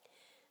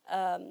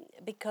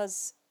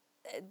 because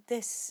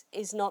this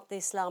is not the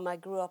Islam I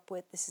grew up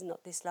with. This is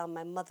not the Islam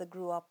my mother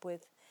grew up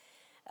with.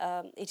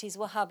 It is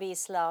Wahhabi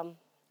Islam,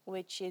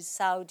 which is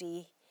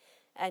Saudi,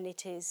 and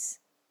it is,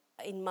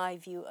 in my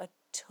view, a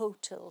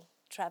total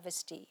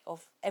travesty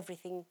of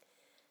everything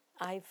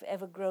I've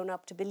ever grown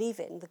up to believe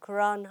in. The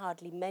Quran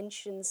hardly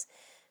mentions,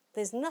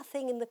 there's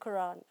nothing in the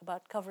Quran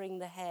about covering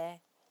the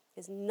hair,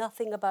 there's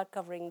nothing about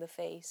covering the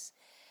face.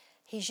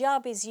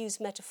 Hijab is used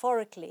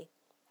metaphorically,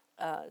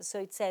 so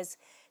it says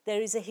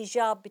there is a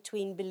hijab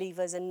between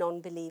believers and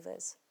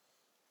non-believers.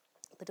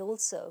 But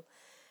also,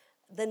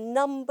 the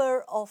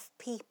number of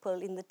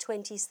people in the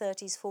 20s,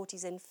 30s,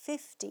 40s, and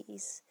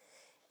 50s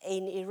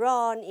in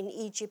Iran, in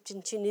Egypt,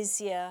 in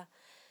Tunisia,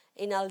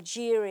 in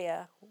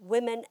Algeria,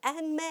 women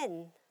and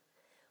men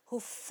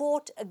who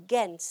fought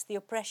against the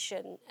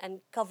oppression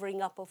and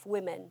covering up of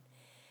women,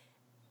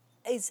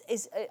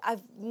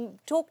 I've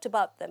talked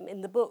about them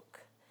in the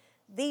book.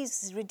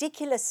 These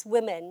ridiculous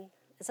women,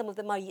 some of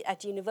them are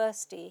at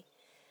university,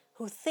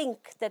 who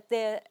think that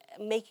they're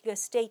making a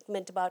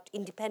statement about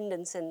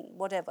independence and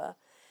whatever,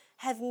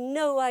 have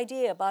no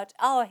idea about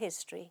our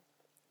history,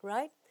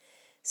 right?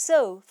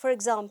 So, for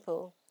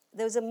example,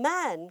 there was a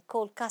man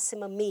called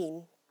Qasim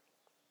Amin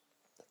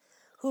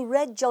who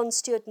read John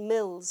Stuart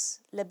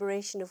Mill's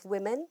Liberation of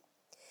Women,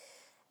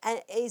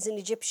 and is an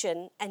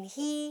Egyptian, and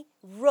he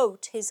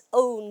wrote his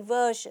own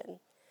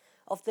version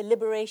of the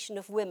liberation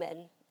of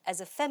women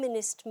as a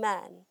feminist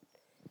man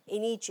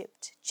in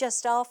Egypt,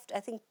 just after,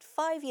 I think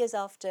 5 years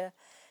after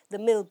the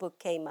Mill book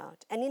came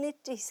out. And in it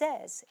he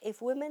says,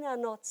 if women are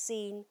not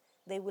seen,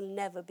 they will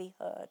never be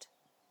heard.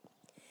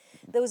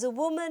 There was a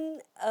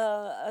woman,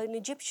 an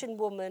Egyptian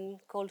woman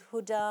called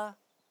Huda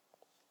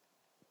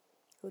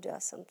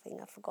something,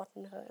 I've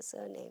forgotten her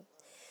surname.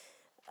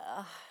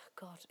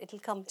 God, it'll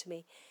come to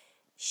me.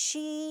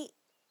 She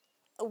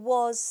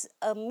was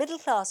a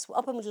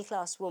upper middle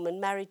class woman,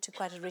 married to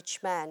quite a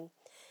rich man.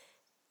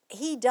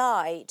 He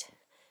died,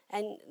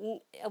 and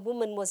a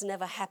woman was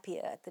never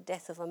happier at the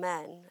death of a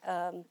man,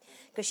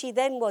 because she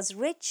then was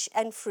rich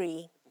and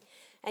free.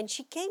 And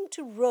she came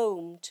to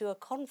Rome to a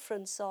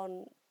conference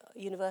on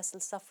universal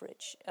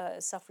suffrage,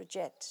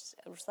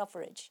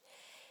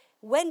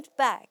 went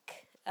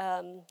back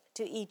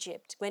to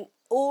Egypt when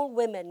all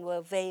women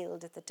were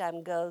veiled at the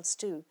time, girls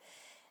too.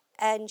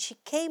 And she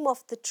came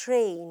off the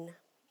train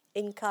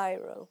in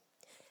Cairo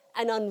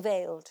and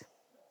unveiled.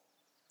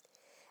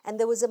 And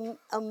there was a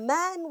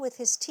man with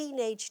his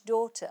teenage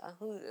daughter,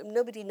 who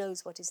nobody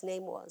knows what his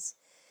name was.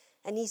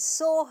 And he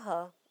saw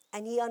her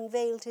and he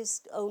unveiled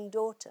his own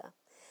daughter.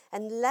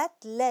 And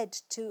that led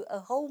to a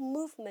whole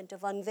movement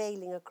of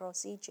unveiling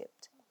across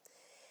Egypt.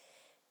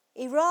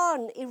 There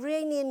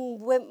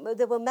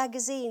were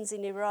magazines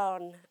in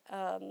Iran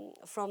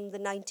from the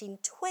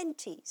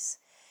 1920s,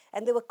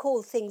 and they were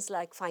called things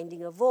like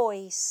Finding a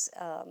Voice,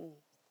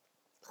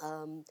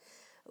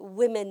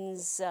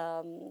 Women's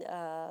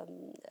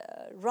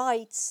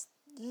Rights,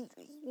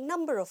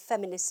 number of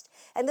feminist,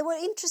 and they were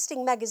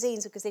interesting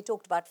magazines because they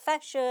talked about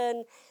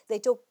fashion, they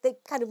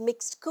kind of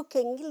mixed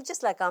cooking,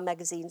 just like our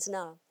magazines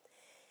now.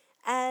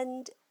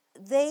 And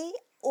they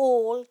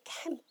all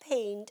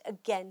campaigned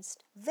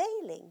against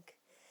veiling.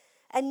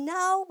 And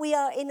now we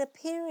are in a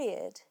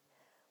period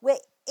where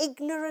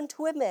ignorant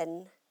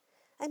women.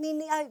 I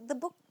mean, the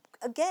book,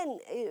 again,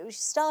 it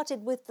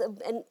started with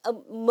a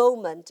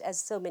moment, as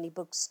so many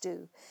books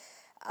do.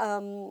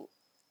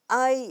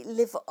 I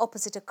live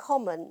opposite a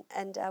common,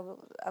 and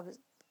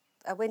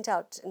I went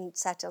out and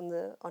sat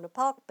on a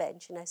park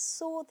bench, and I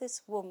saw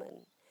this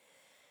woman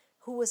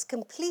who was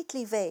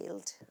completely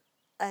veiled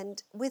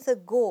and with a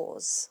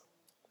gauze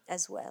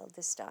as well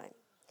this time.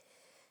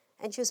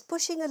 And she was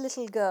pushing a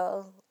little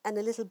girl, and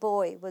a little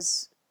boy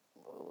was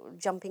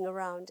jumping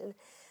around. And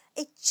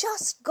it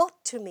just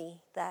got to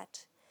me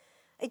that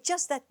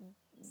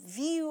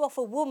view of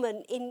a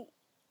woman in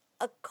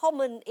a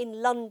common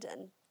in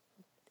London,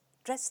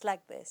 dressed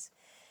like this.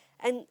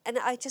 And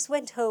I just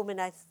went home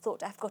and I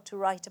thought, I've got to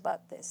write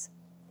about this.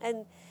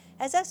 And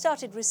as I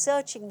started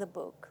researching the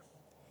book,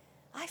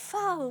 I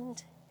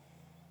found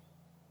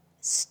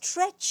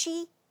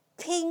stretchy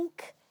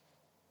pink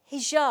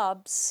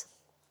hijabs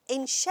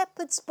in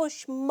Shepherd's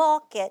Bush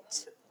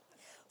Market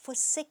for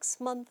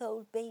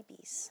 6-month-old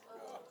babies.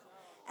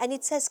 And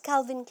it says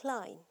Calvin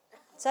Klein.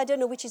 So I don't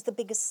know which is the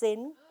biggest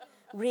sin,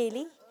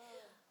 really.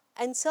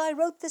 And so I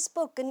wrote this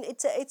book, and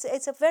it's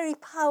a very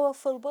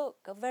powerful book,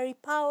 a very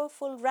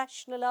powerful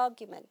rational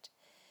argument,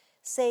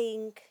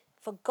 saying,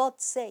 for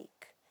God's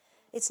sake,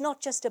 it's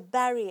not just a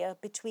barrier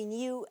between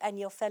you and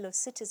your fellow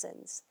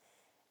citizens.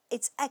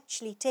 It's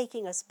actually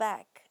taking us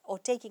back or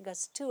taking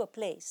us to a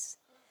place.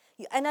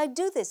 And I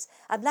do this.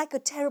 I'm like a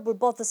terrible,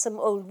 bothersome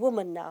old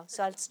woman now.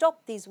 So I'll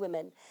stop these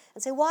women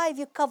and say, why have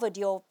you covered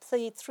your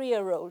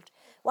 3-year-old?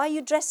 Why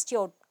you dressed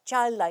your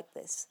child like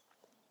this?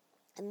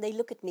 And they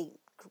look at me,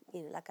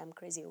 like I'm a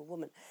crazy old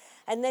woman.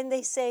 And then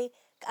they say,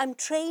 I'm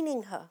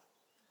training her.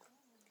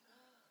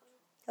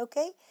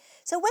 Okay?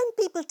 So when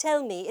people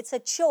tell me it's a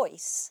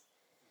choice,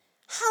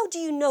 how do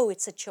you know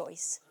it's a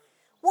choice?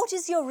 What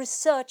is your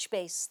research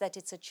base that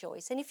it's a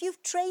choice? And if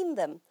you've trained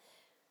them,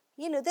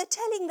 they're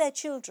telling their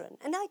children.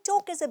 And I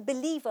talk as a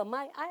believer.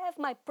 I have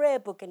my prayer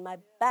book in my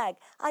bag.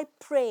 I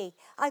pray.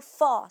 I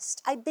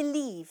fast. I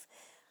believe.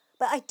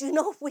 But I do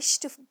not wish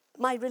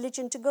my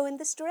religion to go in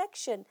this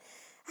direction.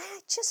 And I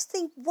just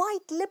think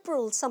white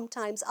liberals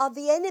sometimes are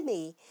the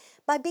enemy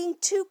by being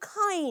too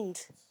kind.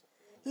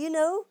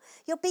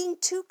 You're being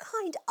too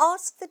kind.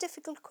 Ask the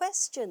difficult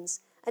questions.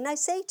 And I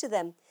say to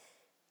them,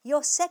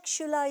 you're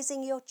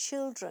sexualizing your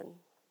children.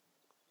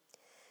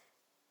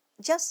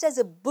 Just as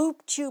a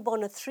boob tube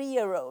on a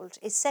 3-year-old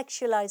is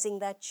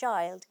sexualizing that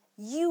child,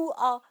 you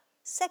are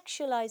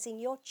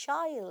sexualizing your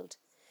child.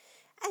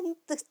 And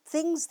the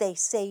things they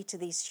say to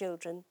these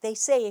children, they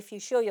say if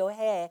you show your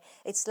hair,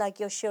 it's like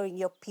you're showing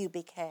your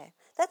pubic hair.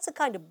 That's the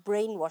kind of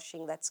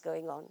brainwashing that's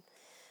going on.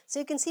 So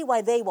you can see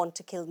why they want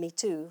to kill me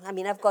too. I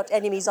mean, I've got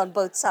enemies on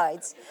both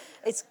sides.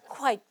 It's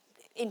quite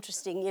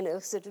interesting,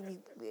 sort of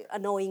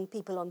annoying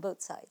people on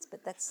both sides,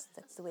 but that's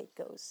the way it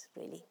goes,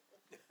 really.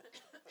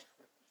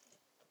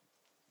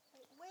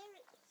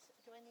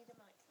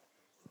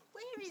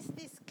 Where is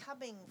this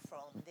coming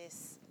from,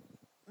 this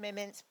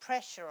immense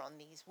pressure on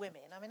these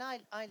women? I mean, I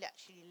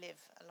actually live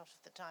a lot of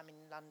the time in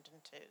London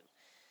too,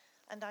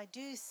 and I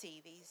do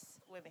see these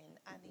women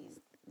and these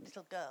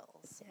little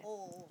girls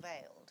all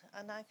veiled,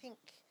 and I think,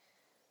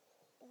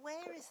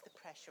 where is the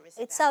pressure?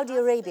 It's Saudi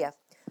Arabia,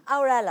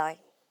 our ally.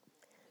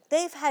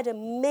 They've had a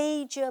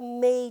major,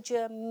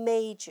 major,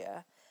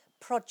 major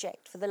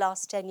project for the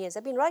last 10 years.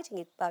 I've been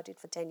writing about it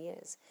for 10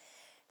 years.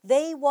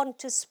 They want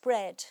to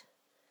spread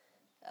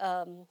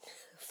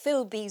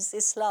Philby's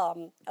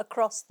Islam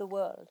across the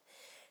world.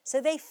 So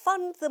they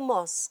fund the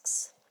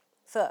mosques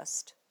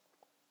first.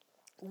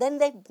 Then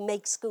they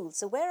make schools.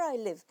 So where I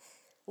live,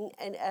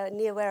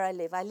 near where I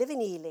live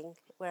in Ealing,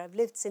 where I've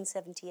lived since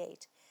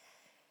 1978.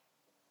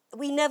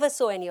 We never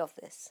saw any of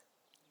this.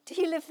 Do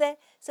you live there?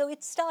 So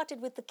it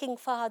started with the King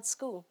Fahd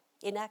School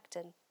in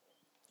Acton,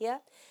 yeah?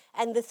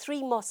 And the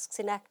 3 mosques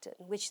in Acton,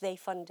 which they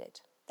funded.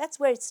 That's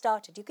where it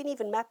started. You can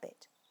even map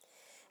it.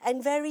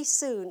 And very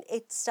soon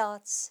it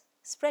starts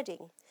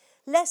spreading.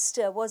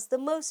 Leicester was the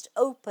most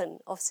open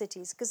of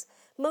cities because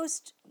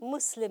most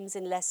Muslims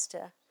in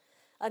Leicester,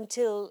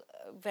 until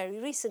very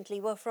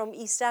recently, were from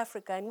East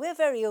Africa, and we're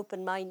very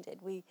open-minded.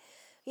 We're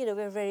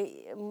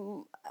very.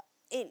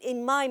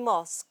 In my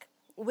mosque,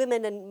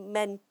 women and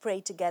men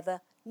pray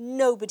together.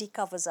 Nobody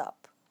covers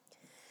up.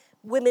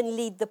 Women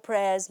lead the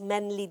prayers,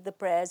 men lead the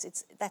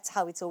prayers. That's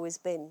how it's always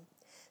been.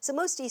 So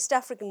most East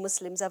African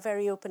Muslims are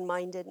very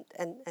open-minded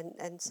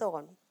and so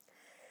on.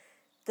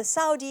 The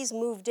Saudis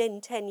moved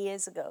in 10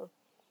 years ago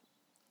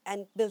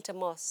and built a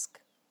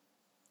mosque.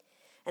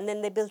 And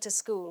then they built a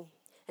school.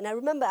 And I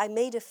remember I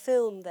made a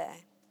film there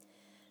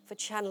for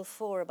Channel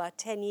 4 about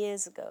 10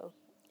 years ago.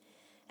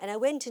 And I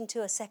went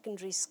into a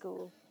secondary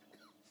school.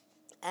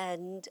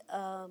 And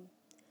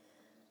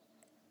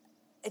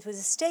it was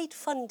a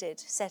state-funded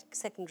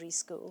secondary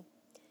school.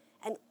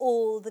 And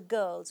all the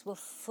girls were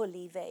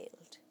fully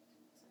veiled.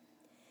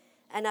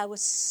 And I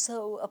was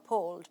so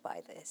appalled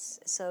by this.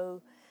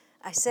 So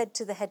I said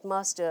to the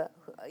headmaster,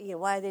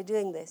 why are they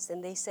doing this?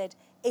 And they said,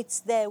 it's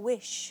their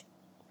wish.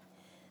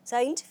 So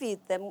I interviewed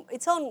them.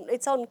 It's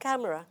on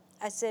camera.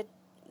 I said,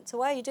 So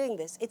why are you doing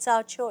this? It's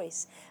our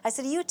choice. I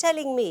said, are you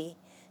telling me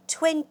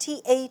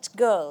 28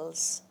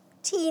 girls,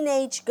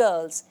 teenage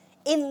girls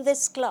in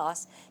this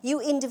class, you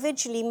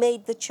individually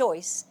made the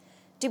choice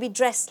to be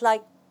dressed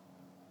like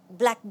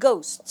black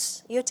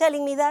ghosts? You're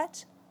telling me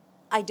that?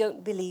 I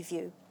don't believe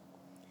you.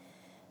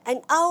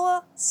 And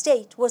our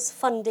state was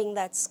funding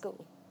that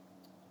school.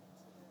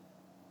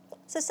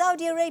 So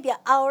Saudi Arabia,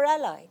 our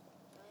ally.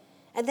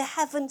 And they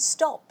haven't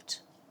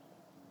stopped.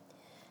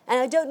 And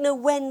I don't know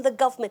when the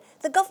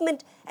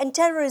government and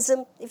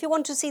terrorism, if you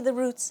want to see the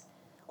roots,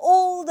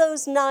 all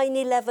those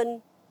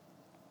 9/11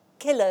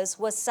 killers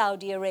were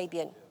Saudi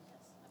Arabian.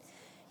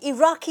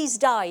 Iraqis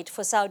died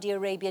for Saudi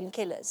Arabian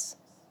killers.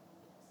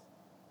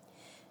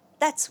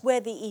 That's where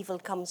the evil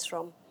comes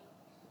from,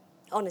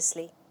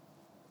 honestly.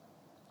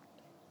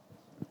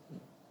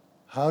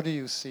 How do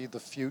you see the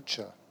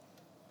future?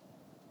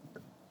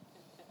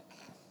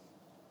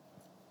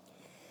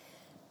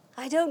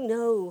 I don't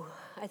know.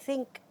 I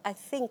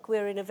think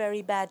we're in a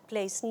very bad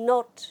place.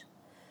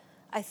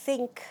 I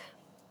think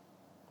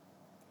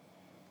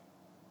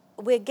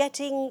we're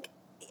getting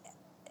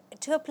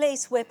to a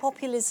place where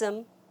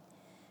populism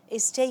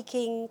is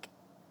taking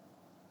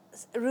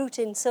root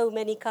in so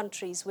many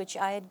countries, which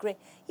I had great.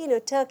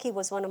 Turkey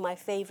was one of my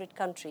favorite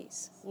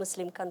countries,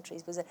 Muslim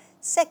countries. It was a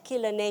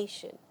secular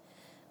nation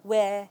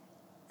where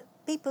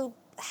people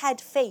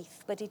had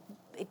faith, but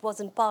it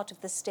wasn't part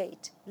of the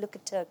state. Look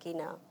at Turkey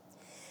now.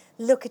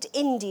 Look at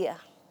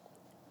India.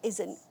 Is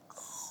a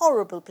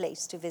horrible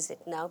place to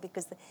visit now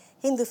because the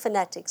Hindu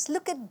fanatics.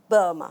 Look at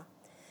Burma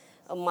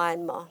or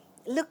Myanmar.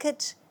 Look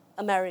at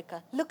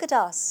America. Look at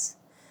us.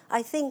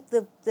 I think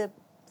the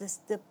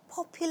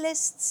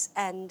populists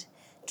and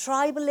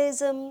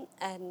tribalism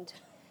and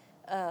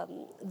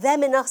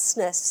them and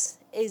usness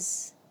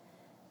is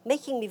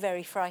making me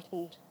very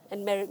frightened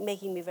and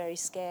making me very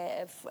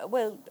scared.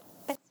 Well,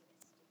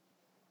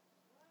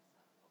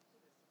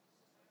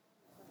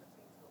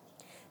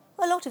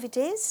 a lot of it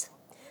is.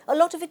 A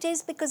lot of it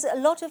is because a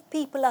lot of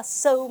people are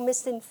so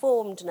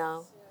misinformed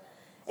now.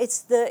 It's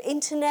the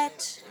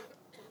internet,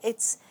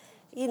 it's,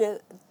 the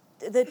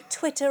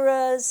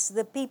Twitterers,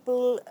 the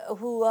people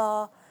who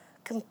are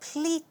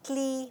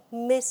completely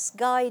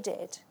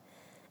misguided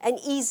and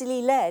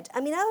easily led. I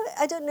mean,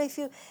 I don't know if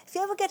you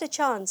ever get a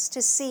chance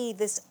to see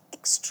this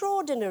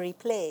extraordinary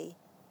play,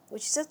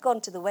 which has just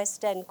gone to the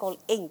West End,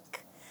 called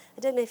Ink. I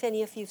don't know if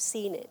any of you have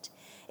seen it.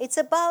 It's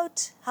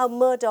about how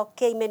Murdoch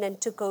came in and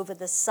took over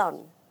the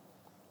Sun.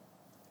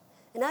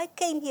 And I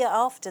came here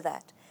after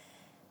that.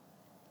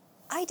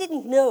 I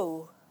didn't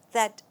know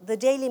that the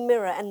Daily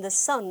Mirror and the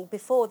Sun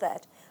before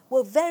that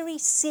were very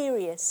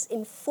serious,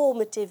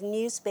 informative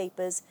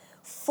newspapers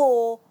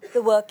for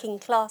the working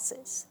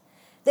classes.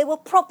 They were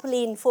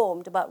properly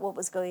informed about what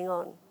was going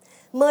on.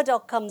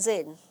 Murdoch comes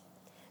in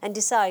and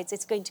decides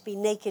it's going to be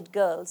naked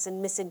girls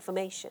and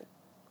misinformation.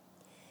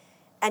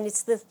 And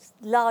it's the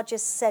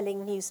largest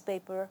selling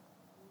newspaper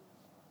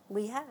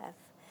we have.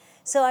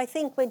 So I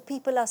think when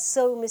people are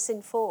so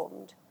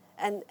misinformed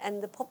and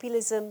the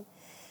populism,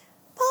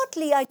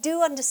 partly I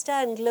do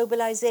understand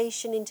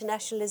globalization,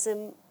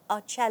 internationalism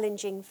are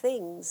challenging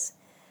things,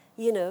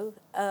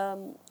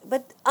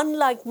 but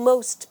unlike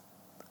most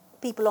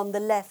people on the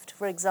left,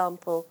 for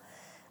example,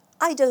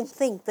 I don't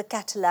think the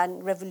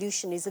Catalan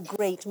revolution is a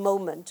great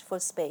moment for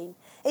Spain.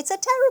 It's a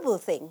terrible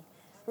thing,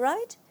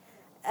 right?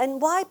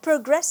 And why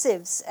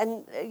progressives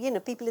and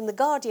people in The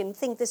Guardian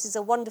think this is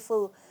a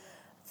wonderful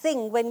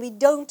thing when we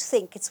don't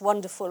think it's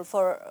wonderful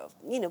for,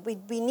 we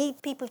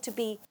need people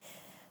to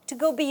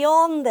go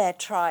beyond their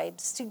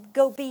tribes, to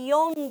go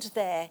beyond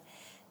their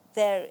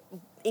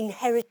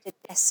inherited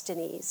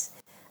destinies,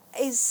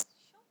 is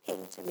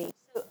shocking to me.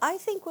 So I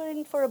think we're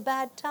in for a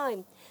bad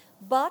time.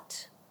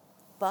 But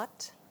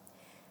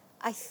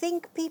I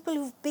think people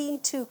who've been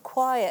too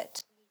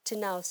quiet to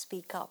now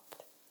speak up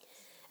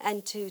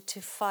and to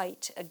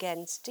fight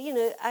against.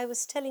 I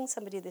was telling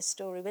somebody this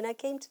story. When I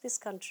came to this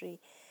country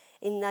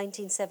in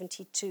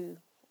 1972,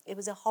 it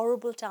was a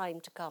horrible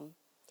time to come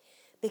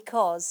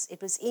because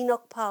it was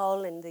Enoch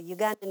Powell and the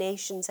Uganda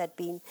nations had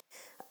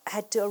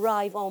to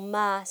arrive en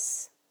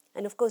masse.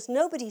 And of course,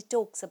 nobody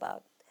talks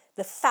about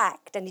the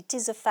fact, and it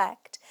is a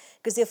fact,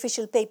 because the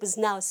official papers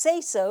now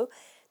say so,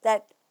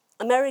 that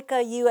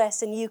America,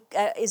 US, and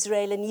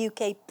Israel and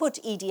UK put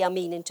Idi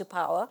Amin into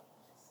power.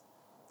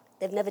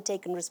 They've never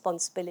taken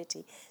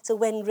responsibility. So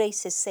when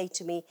racists say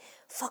to me,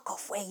 fuck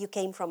off where you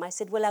came from, I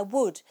said, well, I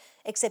would,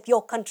 except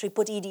your country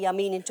put Idi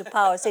Amin into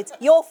power, so it's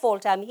your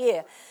fault I'm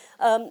here.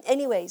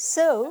 Anyway,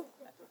 so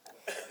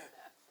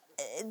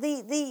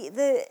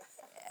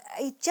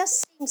it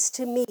just seems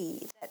to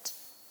me that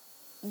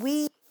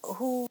we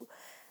who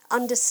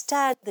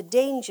understand the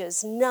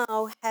dangers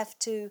now have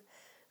to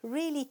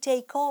really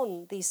take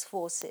on these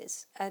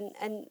forces. And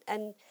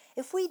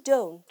if we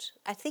don't,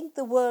 I think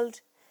the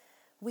world,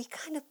 we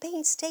kind of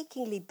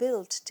painstakingly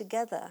built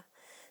together.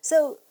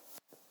 So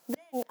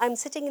then I'm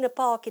sitting in a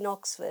park in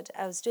Oxford.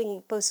 I was doing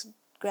a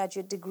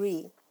postgraduate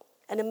degree,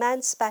 and a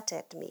man spat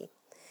at me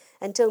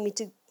and told me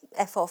to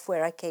F off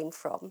where I came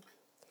from.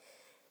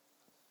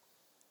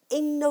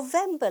 In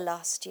November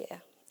last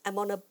year, I'm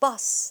on a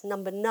bus,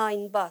 number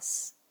 9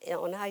 bus,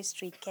 on High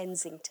Street,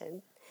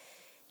 Kensington,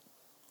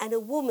 and a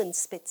woman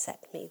spits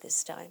at me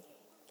this time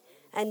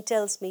and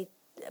tells me,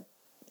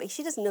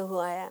 she doesn't know who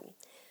I am,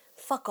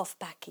 "Fuck off,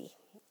 Paki.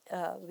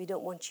 We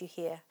don't want you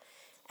here."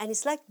 And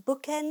it's like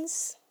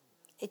bookends.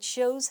 It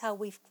shows how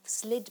we've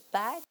slid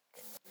back.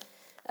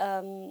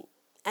 And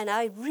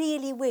I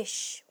really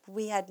wish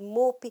we had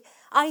more people.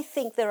 I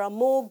think there are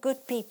more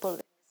good people in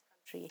this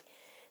country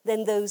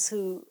than those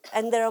who,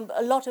 and there are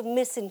a lot of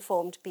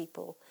misinformed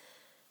people.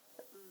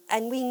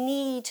 And we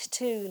need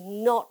to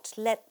not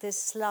let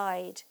this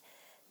slide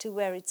to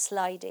where it's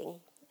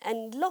sliding.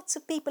 And lots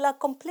of people are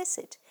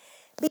complicit.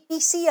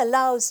 BBC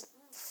allows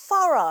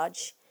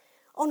Farage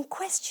on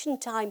Question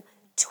Time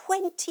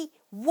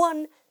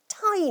 21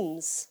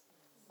 times.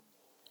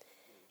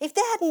 If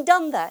they hadn't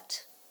done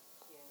that,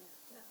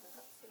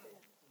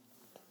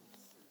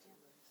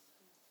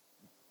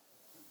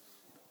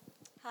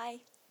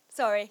 Hi,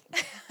 sorry,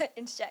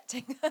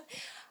 interjecting.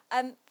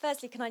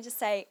 Firstly, can I just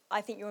say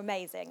I think you're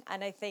amazing,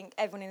 and I think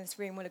everyone in this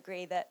room will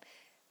agree that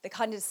the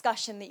kind of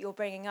discussion that you're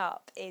bringing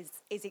up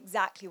is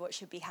exactly what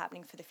should be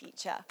happening for the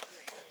future.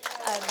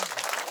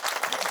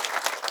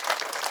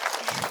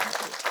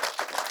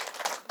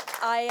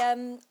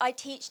 I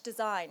teach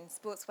design,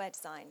 sportswear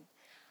design,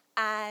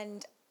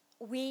 and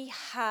we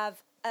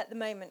have at the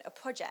moment a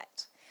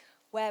project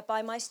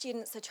whereby my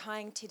students are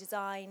trying to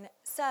design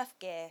surf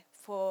gear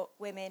for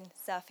women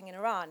surfing in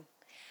Iran.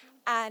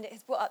 And it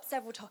has brought up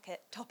several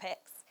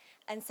topics,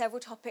 and several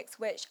topics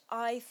which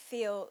I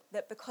feel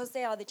that because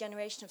they are the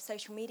generation of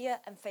social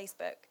media and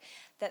Facebook,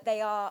 that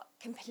they are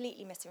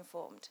completely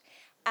misinformed.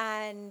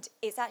 And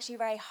it's actually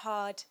very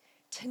hard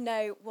to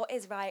know what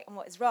is right and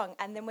what is wrong.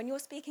 And then when you're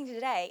speaking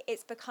today,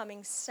 it's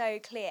becoming so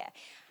clear.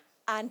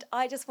 And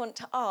I just want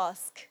to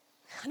ask,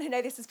 and I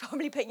know this is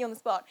probably putting you on the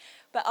spot,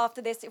 but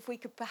after this, if we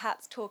could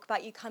perhaps talk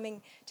about you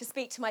coming to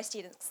speak to my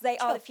students, because they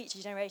are the future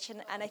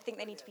generation, and I think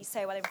they need to be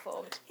so well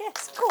informed.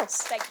 yes, of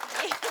course. Thank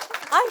you.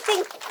 I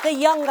think the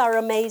young are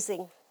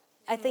amazing.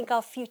 I think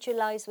our future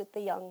lies with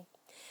the young.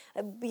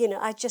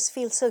 I just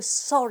feel so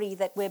sorry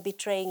that we're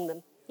betraying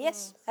them.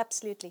 Yes,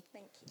 absolutely.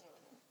 Thank you.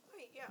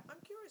 Hey, yeah,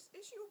 I'm curious,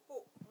 is your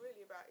book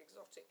really about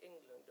exotic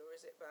England or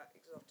is it about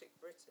exotic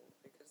Britain?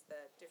 Because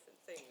they're different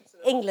things.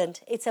 And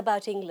England, it's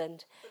about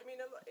England. But I mean,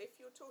 if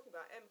you're talking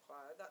about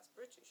empire, that's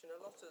British, and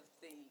a lot of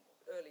the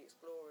early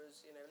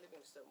explorers,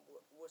 Livingstone,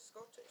 were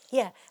Scottish.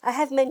 Yeah, I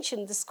have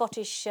mentioned the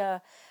Scottish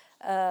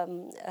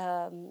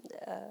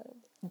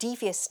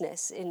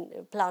deviousness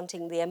in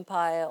planting the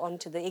empire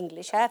onto the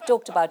English. I have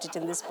talked about it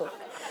in this book.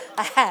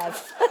 I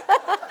have.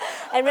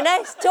 And when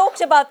I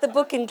talked about the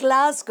book in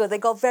Glasgow, they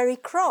got very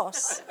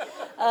cross.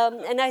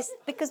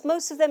 Because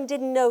most of them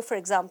didn't know, for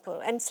example,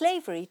 and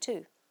slavery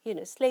too.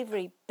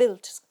 Slavery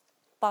built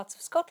parts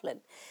of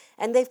Scotland.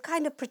 And they've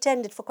kind of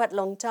pretended for quite a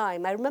long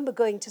time. I remember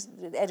going to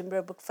the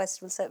Edinburgh Book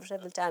Festival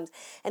several times,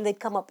 and they'd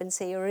come up and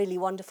say, "You're really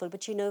wonderful,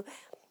 but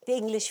the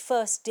English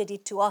first did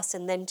it to us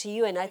and then to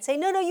you." And I'd say,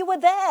 no, you were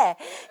there.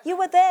 You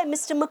were there.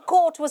 Mr.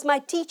 McCourt was my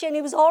teacher and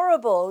he was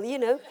horrible,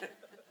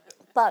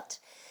 But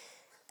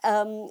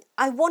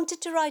I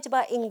wanted to write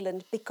about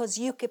England because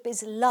UKIP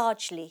is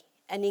largely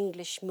an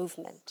English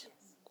movement.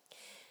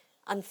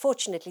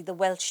 Unfortunately, the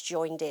Welsh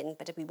joined in,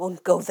 but we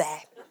won't go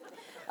there.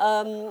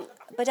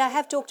 But I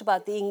have talked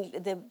about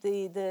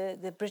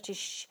the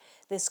British,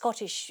 the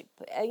Scottish.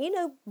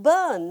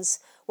 Burns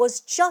was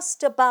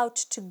just about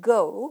to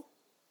go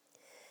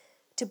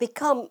to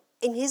become,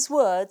 in his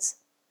words,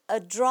 a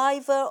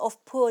driver of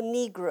poor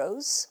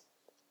Negroes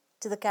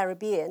to the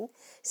Caribbean.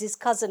 His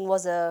cousin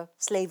was a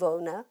slave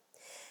owner,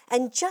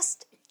 and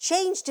just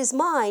changed his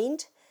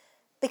mind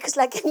because,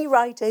 like any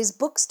writer, his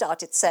book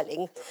started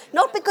selling,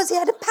 not because he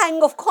had a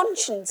pang of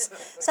conscience.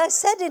 So I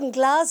said in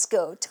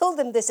Glasgow, told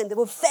them this, and they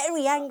were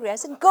very angry. I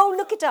said, "Go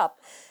look it up.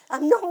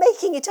 I'm not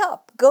making it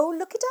up. Go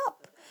look it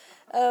up."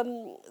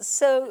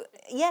 So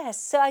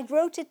I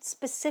wrote it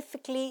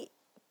specifically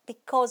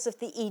because of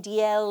the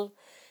EDL,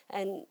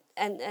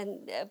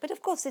 but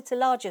of course it's a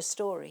larger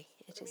story.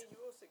 It is.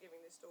 You're also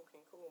giving this talk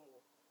in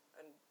Cornwall,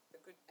 and a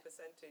good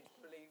percentage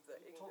believe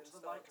that England Talk to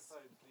the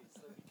microphone, please,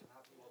 so we can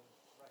have you on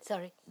record.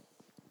 Sorry.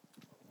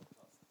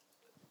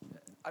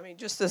 I mean,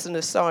 just as an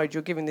aside,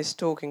 you're giving this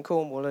talk in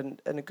Cornwall,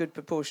 and a good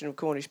proportion of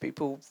Cornish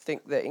people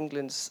think that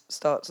England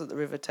starts at the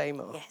River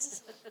Tamar.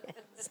 Yes.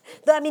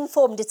 Though I'm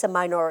informed it's a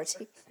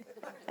minority.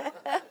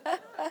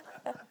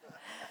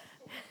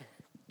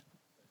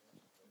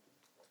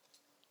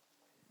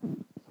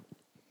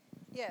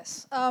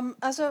 Yes.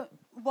 As a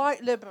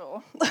white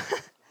liberal,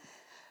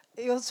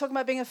 you're talking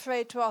about being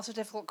afraid to ask the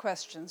difficult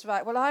questions,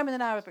 right? Well, I'm in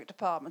an Arabic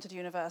department at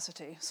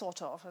university,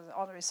 sort of, as an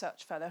honorary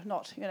research fellow,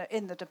 not,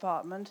 in the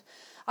department.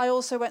 I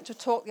also went to a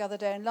talk the other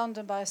day in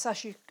London by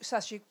Sashi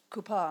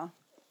Kupar.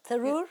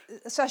 Tharoor?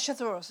 Sashi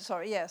Tharoor,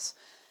 sorry, yes.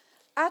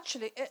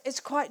 Actually, it's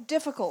quite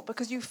difficult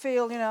because you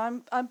feel,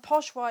 I'm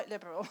posh white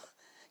liberal,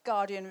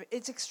 Guardian.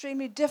 It's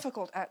extremely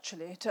difficult,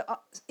 actually, to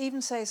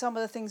even say some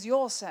of the things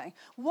you're saying.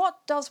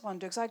 What does one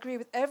do? Because I agree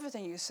with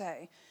everything you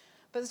say.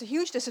 But there's a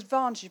huge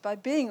disadvantage by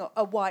being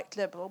a white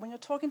liberal when you're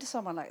talking to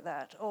someone like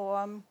that,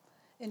 or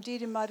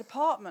indeed in my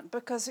department,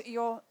 because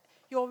you're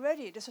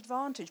already at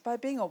disadvantage by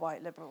being a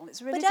white liberal.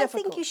 It's really But I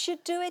difficult. think you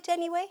should do it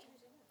anyway.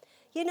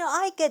 You know,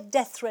 I get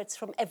death threats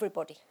from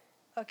everybody.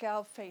 Okay,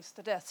 I'll face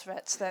the death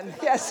threats then.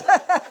 Yes.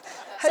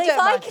 So if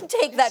I can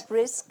take that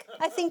risk,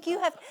 I think you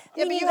have.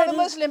 Yeah, but you have a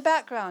Muslim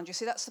background, you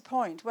see, that's the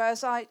point,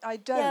 whereas I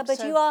don't. Yeah, but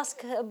so you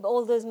ask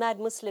all those mad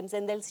Muslims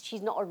and they'll say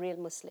she's not a real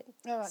Muslim.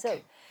 Oh, okay.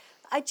 So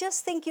I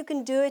just think you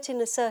can do it in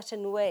a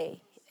certain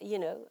way, you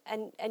know,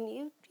 and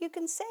you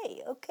can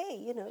say, okay,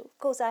 you know, of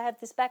course I have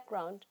this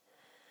background.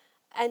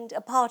 And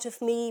a part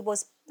of me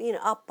was, you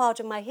know, a part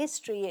of my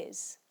history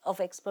is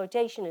of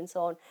exploitation and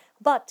so on.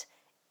 But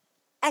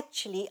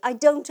actually, I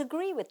don't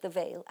agree with the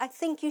veil. I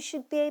think you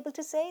should be able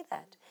to say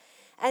that.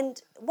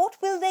 And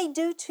what will they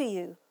do to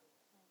you?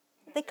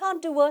 They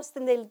can't do worse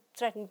than they'll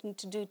threaten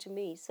to do to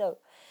me. So,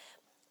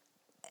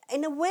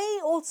 in a way,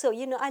 also,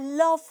 you know, I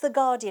love The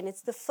Guardian.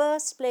 It's the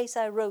first place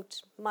I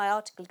wrote my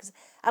article because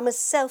I'm a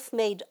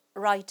self-made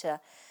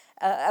writer.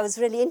 I was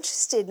really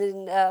interested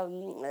in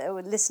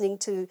listening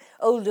to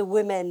older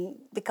women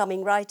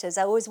becoming writers.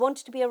 I always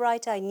wanted to be a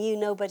writer. I knew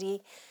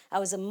nobody. I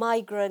was a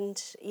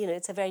migrant. You know,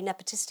 it's a very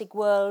nepotistic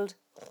world.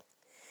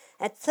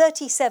 At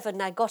 37,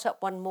 I got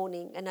up one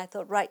morning and I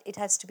thought, right, it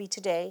has to be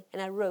today.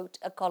 And I wrote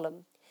a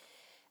column.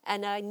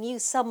 And I knew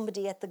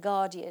somebody at The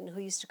Guardian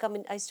who used to come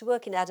in. I used to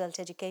work in adult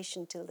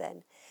education till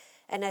then.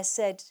 And I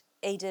said,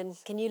 Aidan,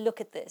 can you look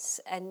at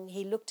this? And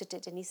he looked at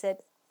it and he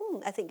said,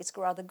 I think it's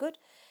rather good.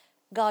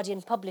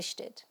 Guardian published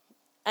it.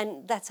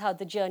 And that's how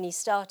the journey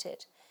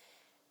started.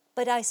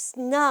 But I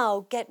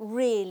now get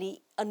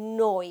really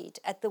annoyed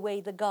at the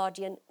way The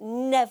Guardian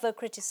never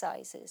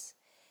criticizes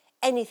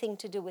anything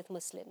to do with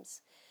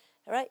Muslims.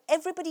 Right?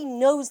 Everybody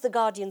knows The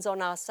Guardian's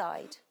on our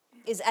side,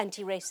 is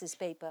anti-racist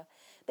paper.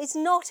 But it's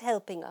not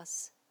helping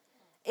us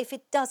if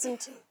it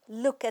doesn't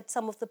look at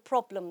some of the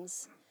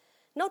problems,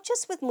 not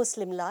just with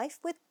Muslim life,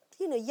 with,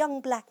 you know,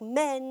 young black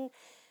men,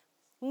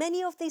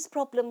 many of these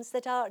problems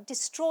that are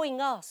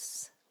destroying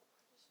us.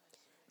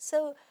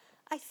 So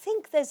I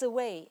think there's a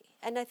way,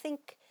 and I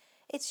think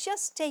it's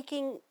just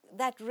taking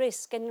that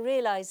risk and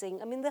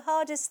realizing, I mean, the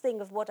hardest thing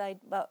about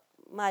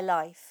my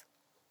life,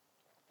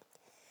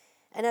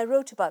 and I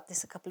wrote about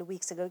this a couple of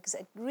weeks ago because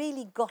it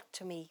really got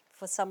to me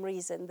for some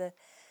reason, the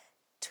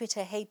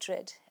Twitter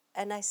hatred.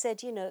 And I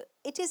said, you know,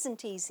 it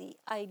isn't easy.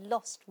 I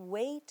lost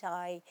weight.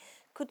 I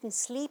couldn't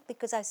sleep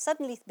because I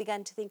suddenly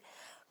began to think,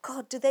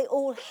 God, do they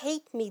all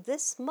hate me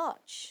this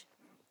much?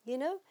 You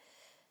know?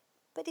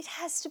 But it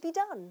has to be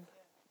done.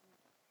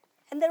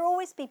 And there are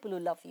always people who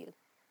love you.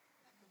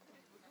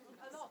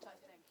 A lot, I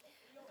think.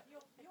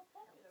 You're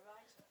popular,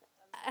 right?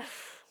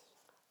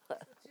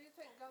 Do you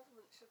think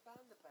government should ban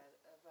the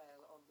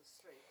veil on the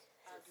street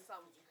as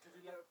some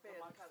European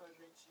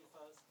countries?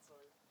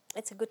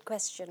 It's a good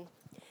question.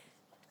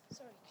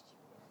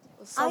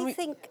 Sorry, I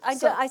think,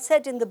 I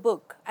said in the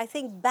book, I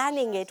think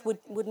banning it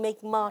would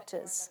make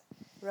martyrs,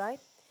 right?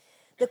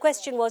 The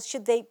question was,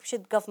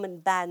 should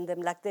government ban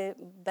them like they're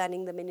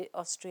banning them in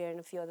Austria and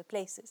a few other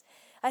places?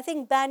 I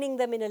think banning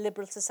them in a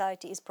liberal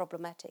society is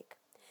problematic.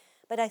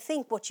 But I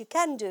think what you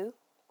can do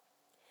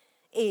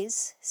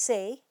is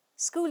say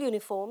school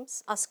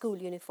uniforms are school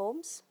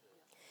uniforms.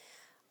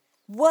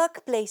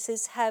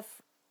 Workplaces have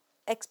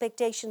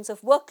expectations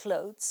of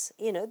workloads.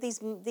 You know,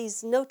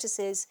 these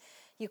notices,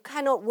 you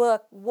cannot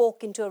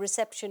walk into a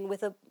reception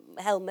with a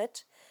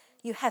helmet.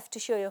 You have to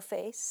show your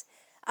face.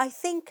 I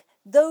think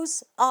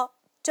those are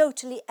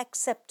totally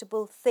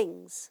acceptable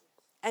things.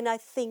 And I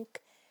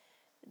think,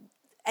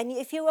 and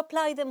if you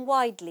apply them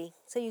widely,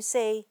 so you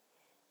say,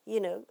 you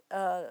know,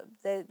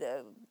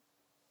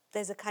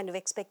 there's a kind of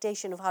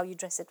expectation of how you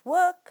dress at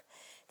work.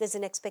 There's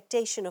an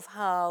expectation of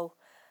how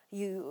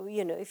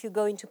you know, if you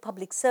go into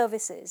public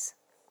services,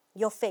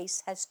 your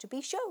face has to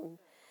be shown.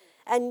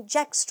 And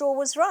Jack Straw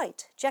was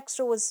right. Jack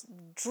Straw was a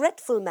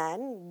dreadful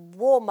man,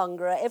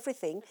 warmonger,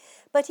 everything,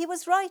 but he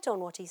was right on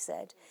what he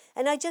said.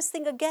 And I just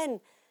think, again,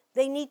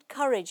 they need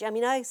courage. I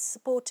mean, I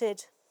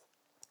supported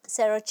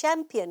Sarah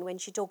Champion when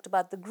she talked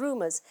about the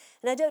groomers.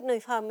 And I don't know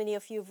if how many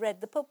of you have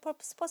read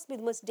possibly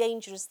the most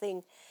dangerous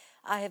thing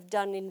I have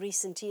done in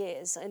recent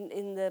years. And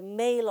in the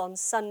Mail on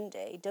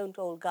Sunday, don't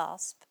all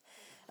gasp,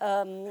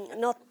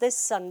 not this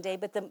Sunday,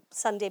 but the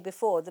Sunday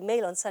before. The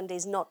Mail on Sunday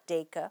is not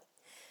Dacre.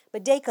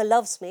 But Dacre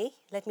loves me,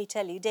 let me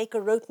tell you. Dacre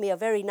wrote me a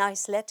very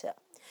nice letter.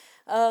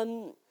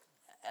 I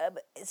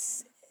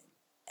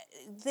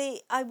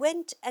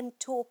went and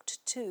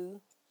talked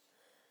to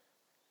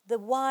the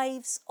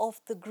wives of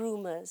the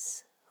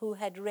groomers who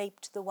had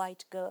raped the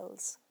white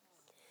girls,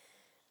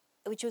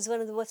 which was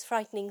one of the most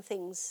frightening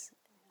things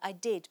I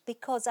did,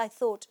 because I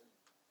thought,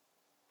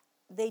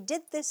 they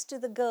did this to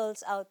the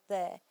girls out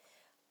there.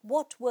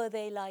 What were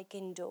they like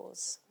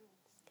indoors?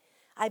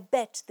 I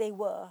bet they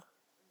were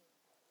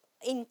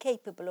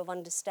incapable of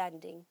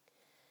understanding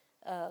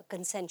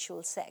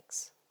consensual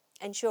sex.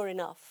 And sure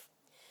enough.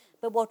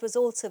 But what was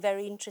also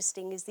very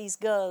interesting is these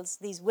girls,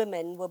 these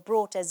women were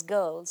brought as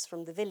girls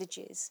from the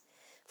villages,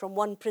 from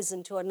one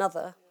prison to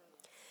another.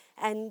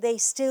 and they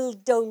still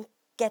don't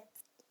get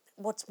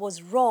what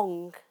was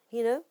wrong,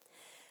 you know.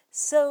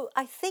 So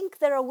I think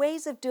there are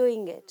ways of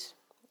doing it.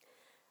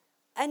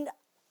 And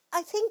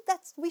I think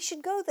that we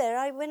should go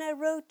there. When I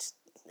wrote,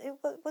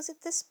 was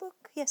it this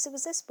book? Yes, it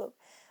was this book.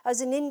 I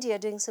was in India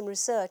doing some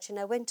research, and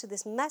I went to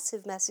this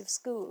massive, massive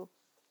school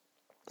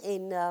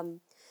in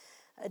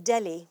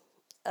Delhi,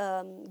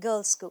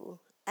 girls' school,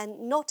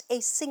 and not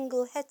a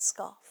single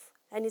headscarf.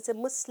 And it's a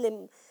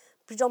Muslim,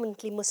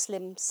 predominantly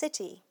Muslim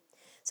city.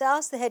 So I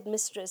asked the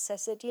headmistress, I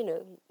said, you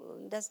know,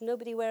 does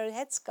nobody wear a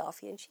headscarf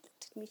here? And she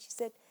looked at me, she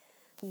said,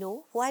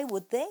 no, why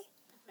would they?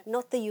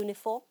 Not the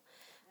uniform.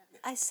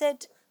 I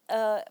said,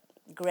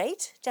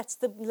 great, that's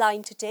the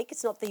line to take,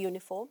 it's not the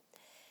uniform.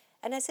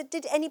 And I said,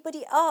 did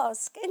anybody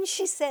ask? And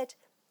she said,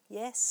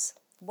 yes,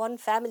 one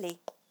family.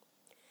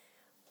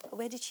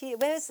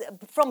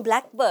 From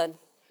Blackburn.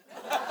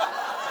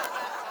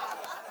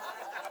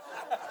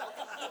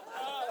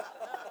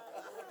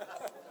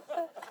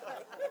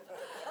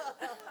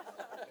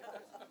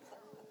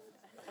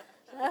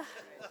 We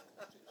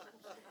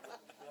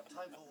have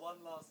time for one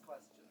last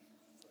question.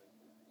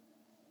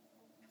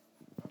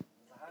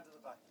 The hand at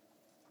the back.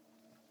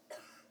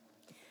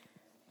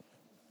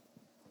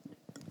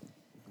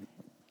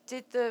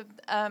 Did the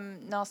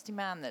nasty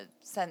man that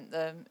sent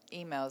the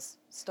emails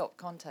stop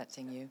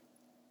contacting you?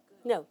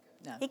 No.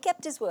 No. He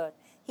kept his word.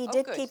 He Oh,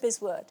 did good. keep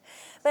his word.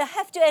 But I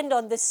have to end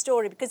on this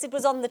story because it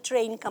was on the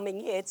train coming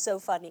here. It's so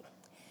funny.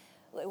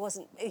 Well, it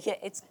wasn't. Yeah,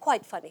 it's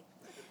quite funny.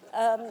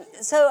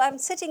 So I'm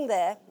sitting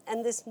there,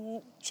 and this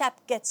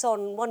chap gets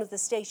on one of the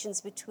stations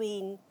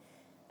between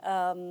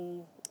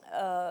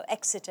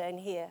Exeter and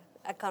here.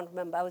 I can't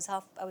remember. I was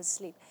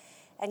asleep,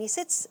 and he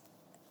sits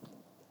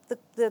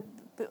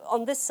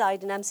on this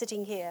side, and I'm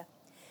sitting here,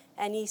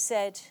 and he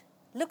said,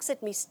 looks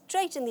at me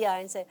straight in the eye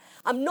and said,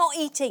 I'm not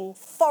eating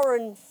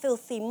foreign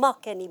filthy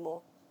muck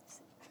anymore.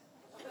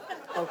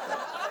 Okay.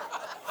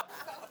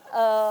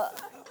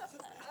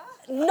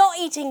 Not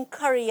eating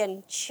curry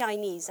and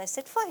Chinese. I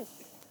said, fine.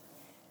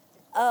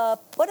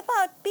 What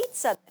about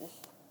pizza then?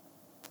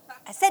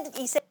 I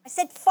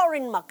said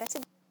foreign muck. I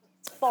said,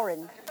 it's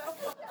foreign.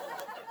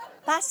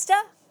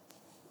 Pasta?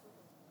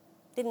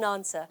 Didn't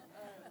answer.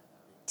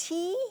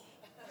 Tea?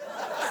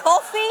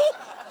 Coffee?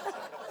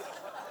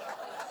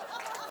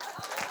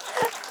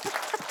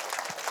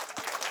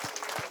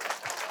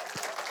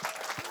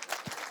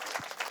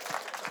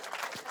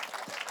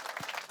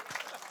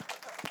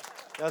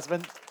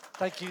 Yasmin,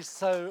 thank you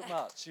so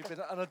much. You've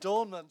been an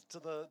adornment to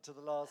the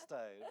last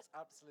day. It's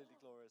absolutely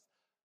glorious.